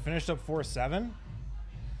 and then finished up 4-7.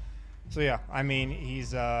 So yeah, I mean,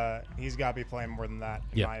 he's got to be playing more than that,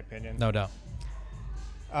 in my opinion. No doubt.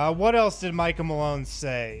 What else did Michael Malone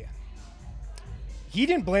say? He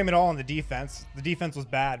didn't blame it all on the defense. The defense was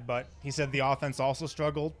bad, but he said the offense also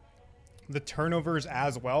struggled. The turnovers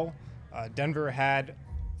as well. Denver had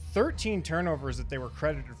 13 turnovers that they were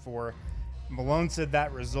credited for. Malone said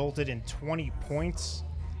that resulted in 20 points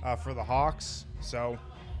for the Hawks. So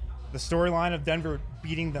the storyline of Denver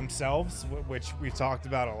beating themselves, which we've talked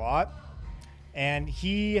about a lot. And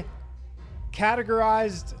he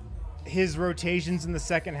categorized his rotations in the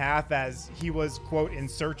second half as he was, quote, in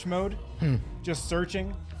search mode, just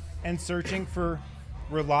searching for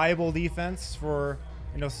reliable defense, for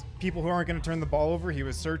people who aren't going to turn the ball over. He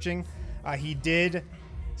was searching. He did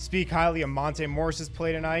speak highly of Monte Morris's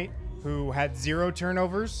play tonight, who had 0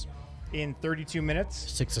 turnovers in 32 minutes.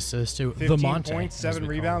 6 assists to 15 the Monte. points, 7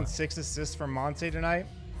 rebounds, 6 assists from Monte tonight.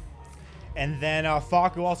 And then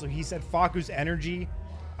Facu also, he said Facu's energy,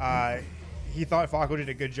 he thought Facu did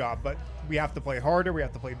a good job, but we have to play harder, we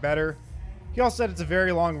have to play better. He also said it's a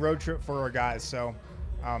very long road trip for our guys, so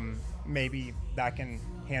maybe that can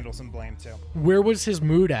handle some blame too. Where was his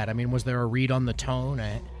mood at? I mean, was there a read on the tone?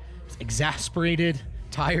 Exasperated,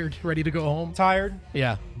 tired, ready to go home? Tired,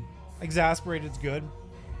 Yeah. exasperated's good.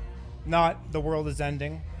 Not the world is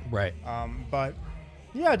ending, Right. but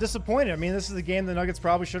yeah, disappointed. I mean, this is the game the Nuggets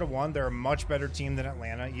probably should have won. They're a much better team than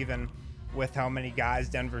Atlanta, even with how many guys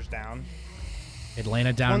Denver's down.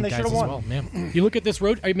 Atlanta down One they guys should've as won. well. Man. You look at this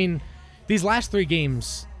road. I mean, these last 3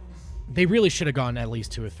 games, they really should have gone at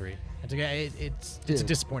least 2 or 3. It's a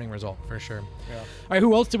disappointing result for sure. Yeah. All right,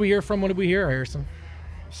 who else did we hear from? What did we hear, Harrison?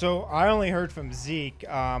 So I only heard from Zeke.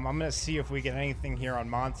 I'm going to see if we get anything here on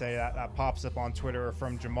Monte that pops up on Twitter or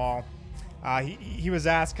from Jamal. He was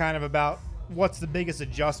asked kind of about what's the biggest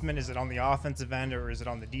adjustment. Is it on the offensive end or is it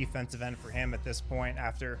on the defensive end for him at this point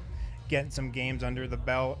after getting some games under the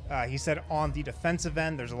belt? He said on the defensive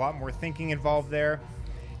end, there's a lot more thinking involved there.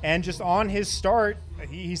 And just on his start,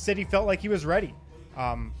 he said he felt like he was ready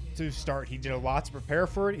to start. He did a lot to prepare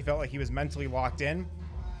for it. He felt like he was mentally locked in.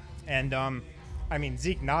 And, I mean,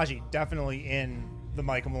 Zeke Naji definitely in the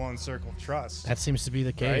Michael Malone circle of trust. That seems to be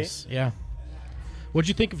the case. Right? Yeah. What'd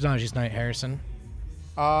you think of Naji's night, Harrison?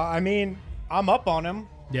 I mean, I'm up on him.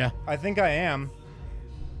 Yeah. I think I am.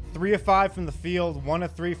 3 of 5 from the field, 1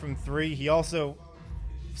 of 3 from 3. He also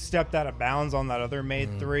stepped out of bounds on that other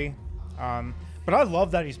made 3. But I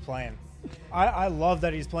love that he's playing. I love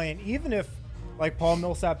that he's playing. Even if, like, Paul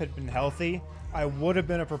Millsap had been healthy, I would have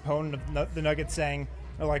been a proponent of the Nuggets saying,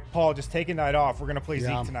 like, Paul, just take a night off. We're going to play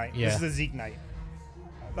Zeke tonight. Yeah. This is a Zeke night.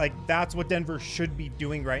 Like, that's what Denver should be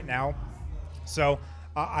doing right now. So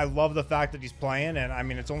I love the fact that he's playing, and, I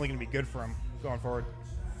mean, it's only going to be good for him going forward.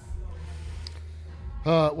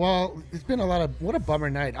 Well, it's been what a bummer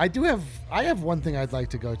night. I have one thing I'd like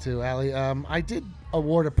to go to, Allie. I did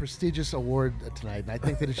award a prestigious award tonight, and I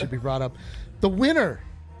think that it should be brought up. The winner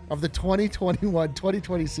of the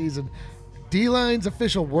 2021-2020 season, D-Line's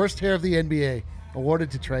official worst hair of the NBA,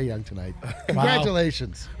 awarded to Trae Young tonight.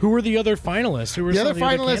 Congratulations. Who were the other finalists? Who were The some other of the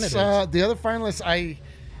other finalists? candidates? The other finalists,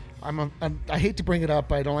 I hate to bring it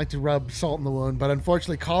up. I don't like to rub salt in the wound, but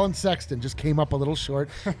unfortunately, Colin Sexton just came up a little short.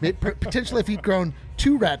 Potentially, if he'd grown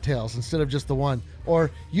 2 rat tails instead of just the one,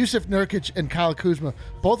 or Yusuf Nurkic and Kyle Kuzma,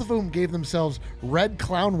 both of whom gave themselves red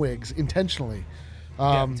clown wigs intentionally.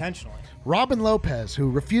 Intentionally. Robin Lopez,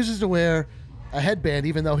 who refuses to wear a headband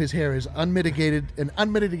even though his hair is an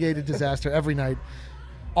unmitigated disaster every night.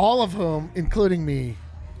 All of whom, including me,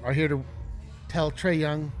 are here to tell Trae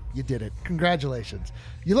Young, you did it. Congratulations.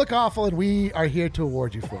 You look awful, and we are here to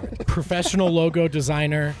award you for it. Professional logo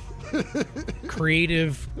designer,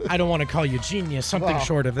 creative. I don't want to call you genius. Something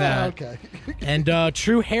short of that. Okay. And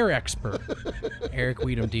true hair expert, Eric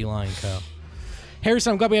Wedum, D-Line Co.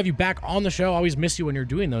 Harrison, I'm glad we have you back on the show. I always miss you when you're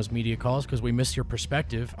doing those media calls because we miss your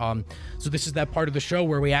perspective. So this is that part of the show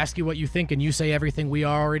where we ask you what you think and you say everything we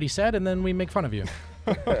already said, and then we make fun of you.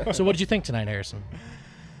 So what did you think tonight, Harrison?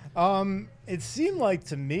 It seemed like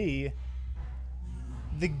to me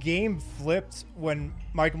the game flipped when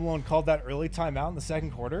Michael Malone called that early timeout in the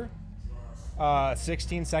second quarter.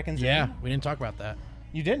 16 seconds in. Yeah, we didn't talk about that.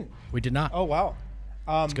 You didn't? We did not. Oh, wow.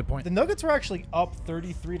 That's a good point. The Nuggets were actually up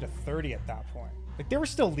 33-30 at that point. Like, they were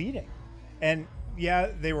still leading. And,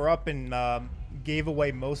 yeah, they were up and gave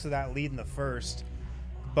away most of that lead in the first.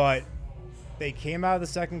 But they came out in the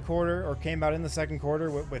second quarter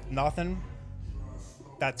with nothing.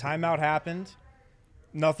 That timeout happened.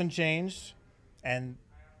 Nothing changed. And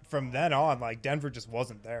from then on, like, Denver just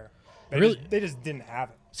wasn't there. They just didn't have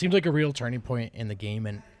it. Seems like a real turning point in the game.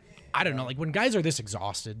 And I don't know, like, when guys are this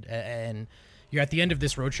exhausted and you're at the end of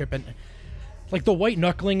this road trip and, like, the white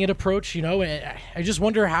knuckling it approach, you know, I just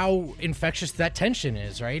wonder how infectious that tension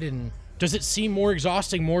is, right? And does it seem more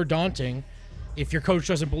exhausting, more daunting if your coach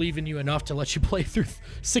doesn't believe in you enough to let you play through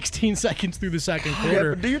 16 seconds through the second quarter? Yeah,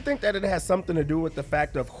 but do you think that it has something to do with the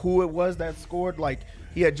fact of who it was that scored? Like,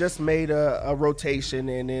 he had just made a rotation,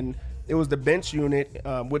 and then it was the bench unit,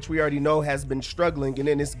 which we already know has been struggling, and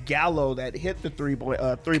then it's Gallo that hit the three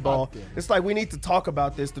ball. It's like we need to talk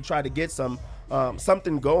about this to try to get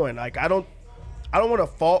something going. Like, I don't want to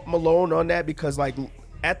fault Malone on that, because, like,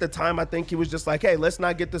 at the time I think he was just like, hey, let's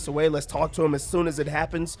not get this away. Let's talk to him as soon as it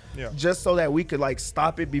happens, just so that we could, like,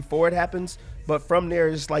 stop it before it happens. But from there,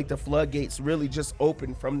 it's like the floodgates really just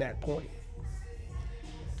opened from that point.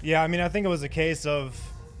 Yeah, I mean, I think it was a case of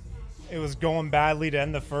it was going badly to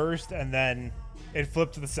end the first, and then it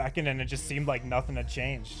flipped to the second, and it just seemed like nothing had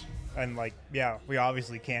changed. And, like, yeah, we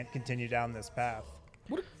obviously can't continue down this path.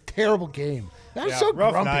 What a terrible game. That was Yeah, so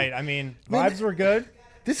rough grumpy. night. I mean, vibes were good.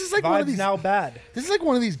 This is like Vibes one of these now bad. This is like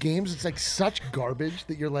one of these games. It's like such garbage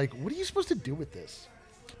that you're like, what are you supposed to do with this?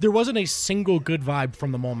 There wasn't a single good vibe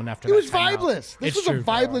from the moment after It that was timeout. vibeless. This It's was true. a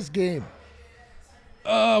vibeless game.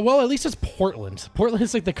 Well, at least it's Portland. Portland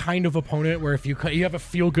is like the kind of opponent where if you have a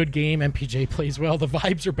feel-good game, MPJ plays well, the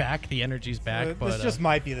vibes are back, the energy's back. This just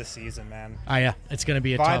might be the season, man. Yeah, it's going to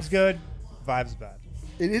be a Vibes tough. good, vibes bad.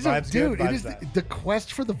 It is Vibes dude. good, It is vibes bad. the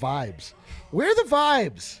quest for the vibes. Where are the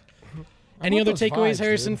vibes? Any want other those takeaways, vibes,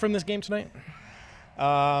 Harrison, dude. from this game tonight?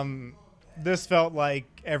 This felt like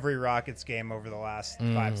every Rockets game over the last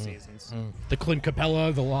 5 seasons. The Clint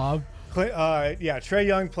Capella, the lob. Trae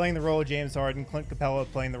Young playing the role of James Harden, Clint Capella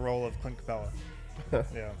playing the role of Clint Capella.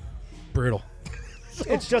 Yeah. Brutal.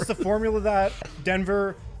 It's just a formula that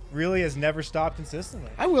Denver really has never stopped consistently.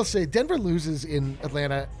 I will say Denver loses in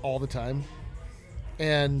Atlanta all the time.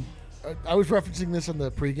 And I was referencing this on the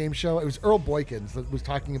pregame show. It was Earl Boykins that was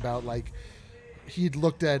talking about, like, he'd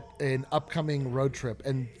looked at an upcoming road trip,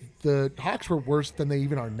 and the Hawks were worse than they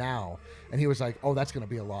even are now. And he was like, oh, that's going to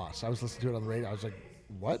be a loss. I was listening to it on the radio. I was like,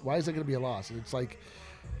 what? Why is it going to be a loss? And it's like,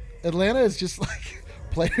 Atlanta is just like,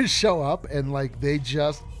 players show up and, like, they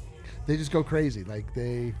just go crazy. Like,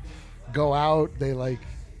 they go out, they, like,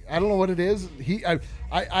 I don't know what it is.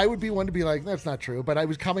 I would be one to be like, that's not true. But I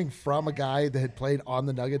was coming from a guy that had played on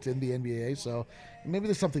the Nuggets in the NBA, so maybe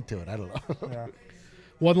there's something to it. I don't know. Yeah.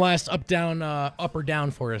 One last up or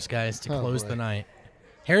down for us, guys, to close boy. the night.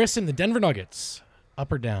 Harrison, the Denver Nuggets,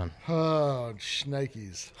 up or down? Oh,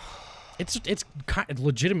 shnikes. It's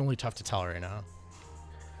legitimately tough to tell right now.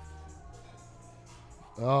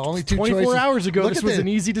 Only two 24 choices. hours ago, Look this at was an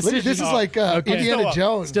easy Look at- decision. This is like okay. Indiana Still up.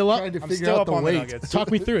 Jones Still up. trying to I'm figure still out up the on the weight. Nuggets.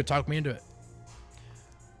 Talk me through it. Talk me into it.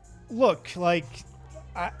 Look, like,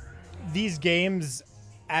 these games,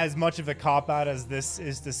 as much of a cop-out as this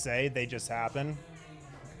is to say, they just happen.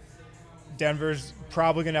 Denver's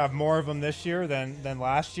probably going to have more of them this year than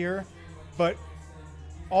last year. But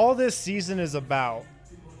all this season is about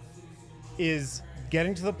is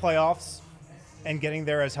getting to the playoffs and getting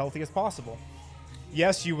there as healthy as possible.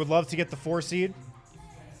 Yes, you would love to get the 4 seed,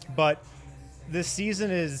 but this season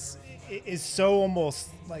is so almost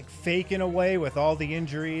like fake in a way with all the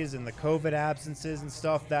injuries and the COVID absences and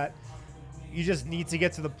stuff that you just need to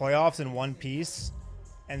get to the playoffs in one piece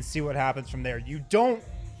and see what happens from there. You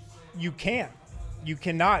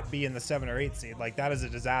cannot be in the 7 or 8 seed. Like, that is a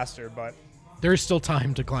disaster, but There's still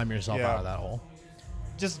time to climb yourself Yeah. out of that hole.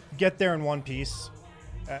 just get there in one piece.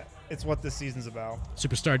 It's what this season's about.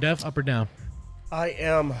 Superstar Dev, up or down? I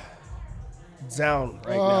am down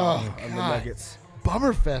right now on the Nuggets.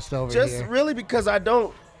 Bummer fest over Just here. really because I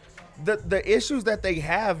don't the issues that they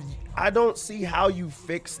have, I don't see how you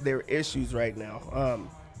fix their issues right now.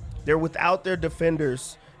 They're without their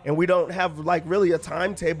defenders, and we don't have, like, really a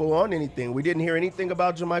timetable on anything. We didn't hear anything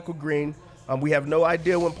about JaMychal Green. We have no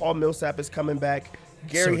idea when Paul Millsap is coming back.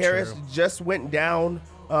 Gary So Harris true. just went down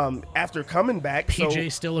after coming back.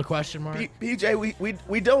 PJ still a question mark? PJ,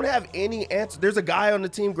 we don't have any answer. There's a guy on the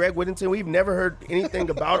team, Greg Whittington. We've never heard anything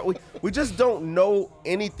about it. We just don't know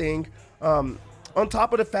anything. On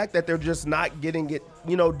top of the fact that they're just not getting it,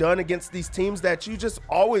 done against these teams that you just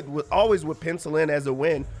always would pencil in as a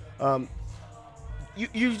win.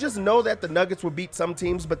 you just know that the Nuggets will beat some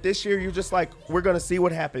teams, but this year you're just like, we're going to see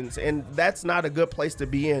what happens. And that's not a good place to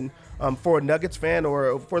be in for a Nuggets fan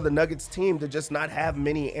or for the Nuggets team to just not have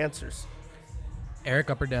many answers. Eric,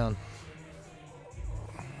 up or down?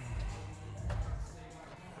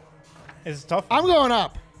 It's tough. I'm going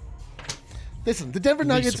up. Listen, the Denver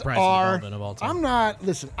Nuggets are. development of all time.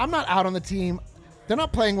 I'm not out on the team. They're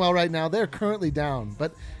not playing well right now. They're currently down.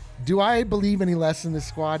 But do I believe any less in this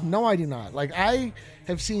squad? No, I do not. Like, I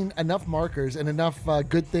have seen enough markers and enough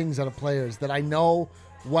good things out of players that I know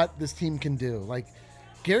what this team can do. Like,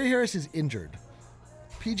 Gary Harris is injured.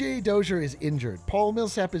 PJ Dozier is injured. Paul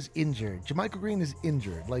Millsap is injured. JaMychal Green is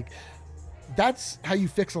injured. Like, that's how you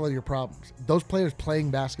fix a lot of your problems. Those players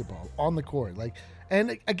playing basketball on the court. Like,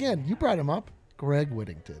 and again, you brought him up, Greg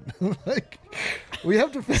Whittington. Like, we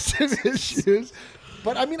have to fix his issues.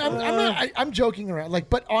 But I mean, I'm joking around. Like,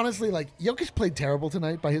 but honestly, like, Jokic played terrible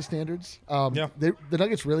tonight by his standards. The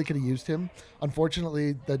Nuggets really could have used him.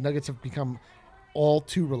 Unfortunately, the Nuggets have become all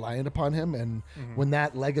too reliant upon him, and when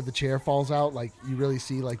that leg of the chair falls out, like, you really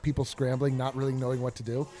see like people scrambling, not really knowing what to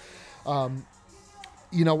do.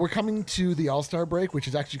 We're coming to the All-Star break, which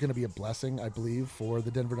is actually going to be a blessing, I believe, for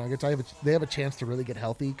the Denver Nuggets. They have a chance to really get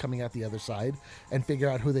healthy coming out the other side and figure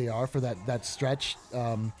out who they are for that stretch.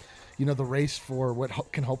 The race for what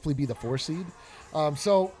can hopefully be the 4 seed.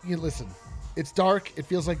 Listen, it's dark. It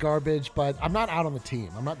feels like garbage, but I'm not out on the team.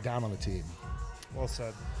 I'm not down on the team. Well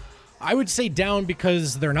said. I would say down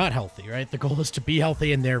because they're not healthy, right? The goal is to be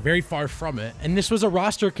healthy, and they're very far from it. And this was a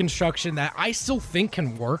roster construction that I still think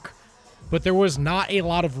can work, but there was not a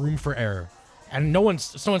lot of room for error. And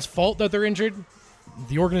it's no one's fault that they're injured,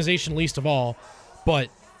 the organization least of all, but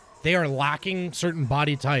they are lacking certain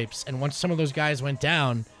body types. And once some of those guys went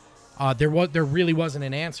down, there really wasn't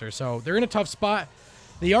an answer. So they're in a tough spot.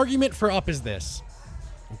 The argument for up is this.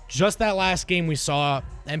 Just that last game we saw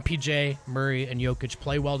MPJ, Murray, and Jokic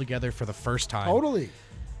play well together for the first time. Totally.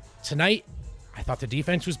 Tonight, I thought the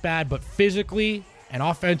defense was bad, but physically and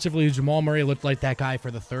offensively, Jamal Murray looked like that guy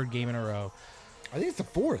for the 3rd game in a row. I think it's the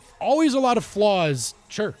 4th. Always a lot of flaws.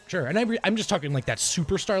 Sure. And I'm just talking like that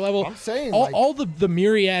superstar level. I'm saying all the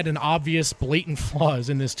myriad and obvious blatant flaws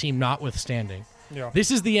in this team notwithstanding. Yeah.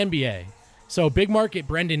 This is the NBA. So big market,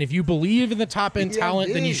 Brendan, if you believe in the top-end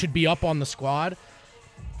talent, then you should be up on the squad.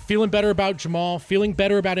 Feeling better about Jamal, feeling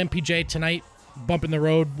better about MPJ tonight, bumping the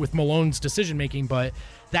road with Malone's decision-making, but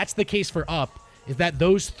that's the case for up, is that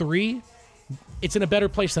those 3, it's in a better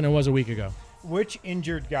place than it was a week ago. Which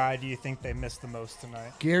injured guy do you think they missed the most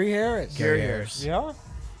tonight? Gary Harris. Gary Harris. Yeah?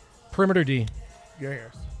 Perimeter D. Gary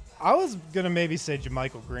Harris. I was going to maybe say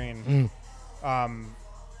JaMychal Green.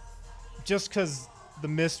 Just because the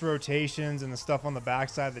missed rotations and the stuff on the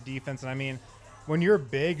backside of the defense. And I mean, when your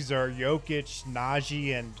bigs are Jokic,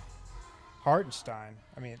 Najee, and Hartenstein,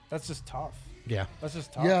 I mean, that's just tough. Yeah. That's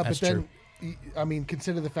just tough. Yeah, That's but then, I mean,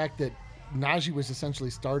 consider the fact that Najee was essentially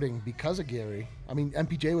starting because of Gary. I mean,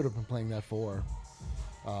 MPJ would have been playing that 4,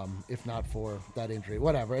 if not for that injury.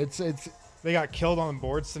 Whatever. It's They got killed on the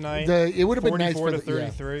boards tonight. It would have been nice for 44 to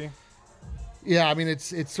 33. Yeah, I mean,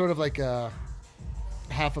 it's sort of like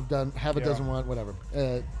half a dozen one, whatever.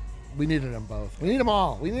 We needed them both. We need them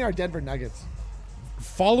all. We need our Denver Nuggets.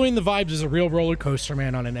 Following the vibes is a real roller coaster,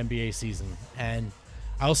 man, on an NBA season. And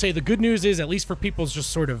I'll say the good news is, at least for people's just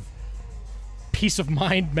sort of peace of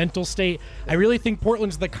mind, mental state, I really think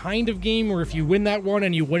Portland's the kind of game where if you win that one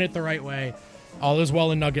and you win it the right way, all is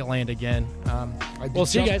well in Nugget land again. We'll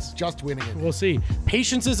see, guys. Just winning it. We'll see.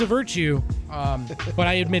 Patience is a virtue, but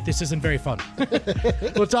I admit this isn't very fun.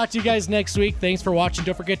 We'll talk to you guys next week. Thanks for watching.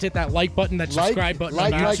 Don't forget to hit that like button, that subscribe button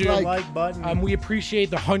on YouTube. Like button. We appreciate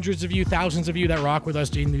the hundreds of you, thousands of you that rock with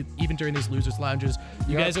us even during these Losers Lounges.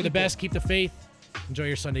 You guys are the best. Keep the faith. Enjoy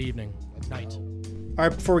your Sunday evening. Night. All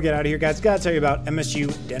right, before we get out of here, guys, got to tell you about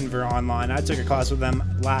MSU Denver Online. I took a class with them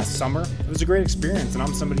last summer. It was a great experience, and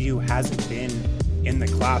I'm somebody who hasn't been in the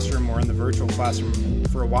classroom or in the virtual classroom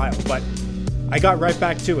for a while, but I got right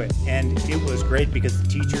back to it, and it was great because the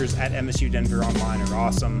teachers at MSU Denver Online are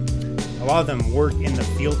awesome. A lot of them work in the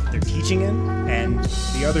field that they're teaching in, and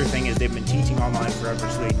the other thing is they've been teaching online forever,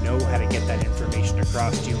 so they know how to get that information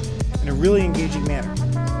across to you in a really engaging manner.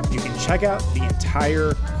 You can check out the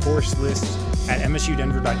entire course list at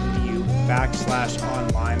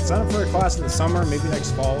msudenver.edu/online. Sign up for a class in the summer, maybe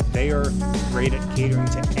next fall. They are great at catering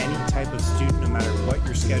to any type of student, no matter what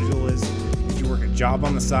your schedule is. If you work a job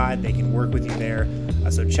on the side, they can work with you there.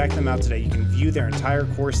 So check them out today. You can view their entire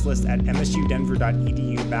course list at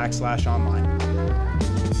msudenver.edu/online.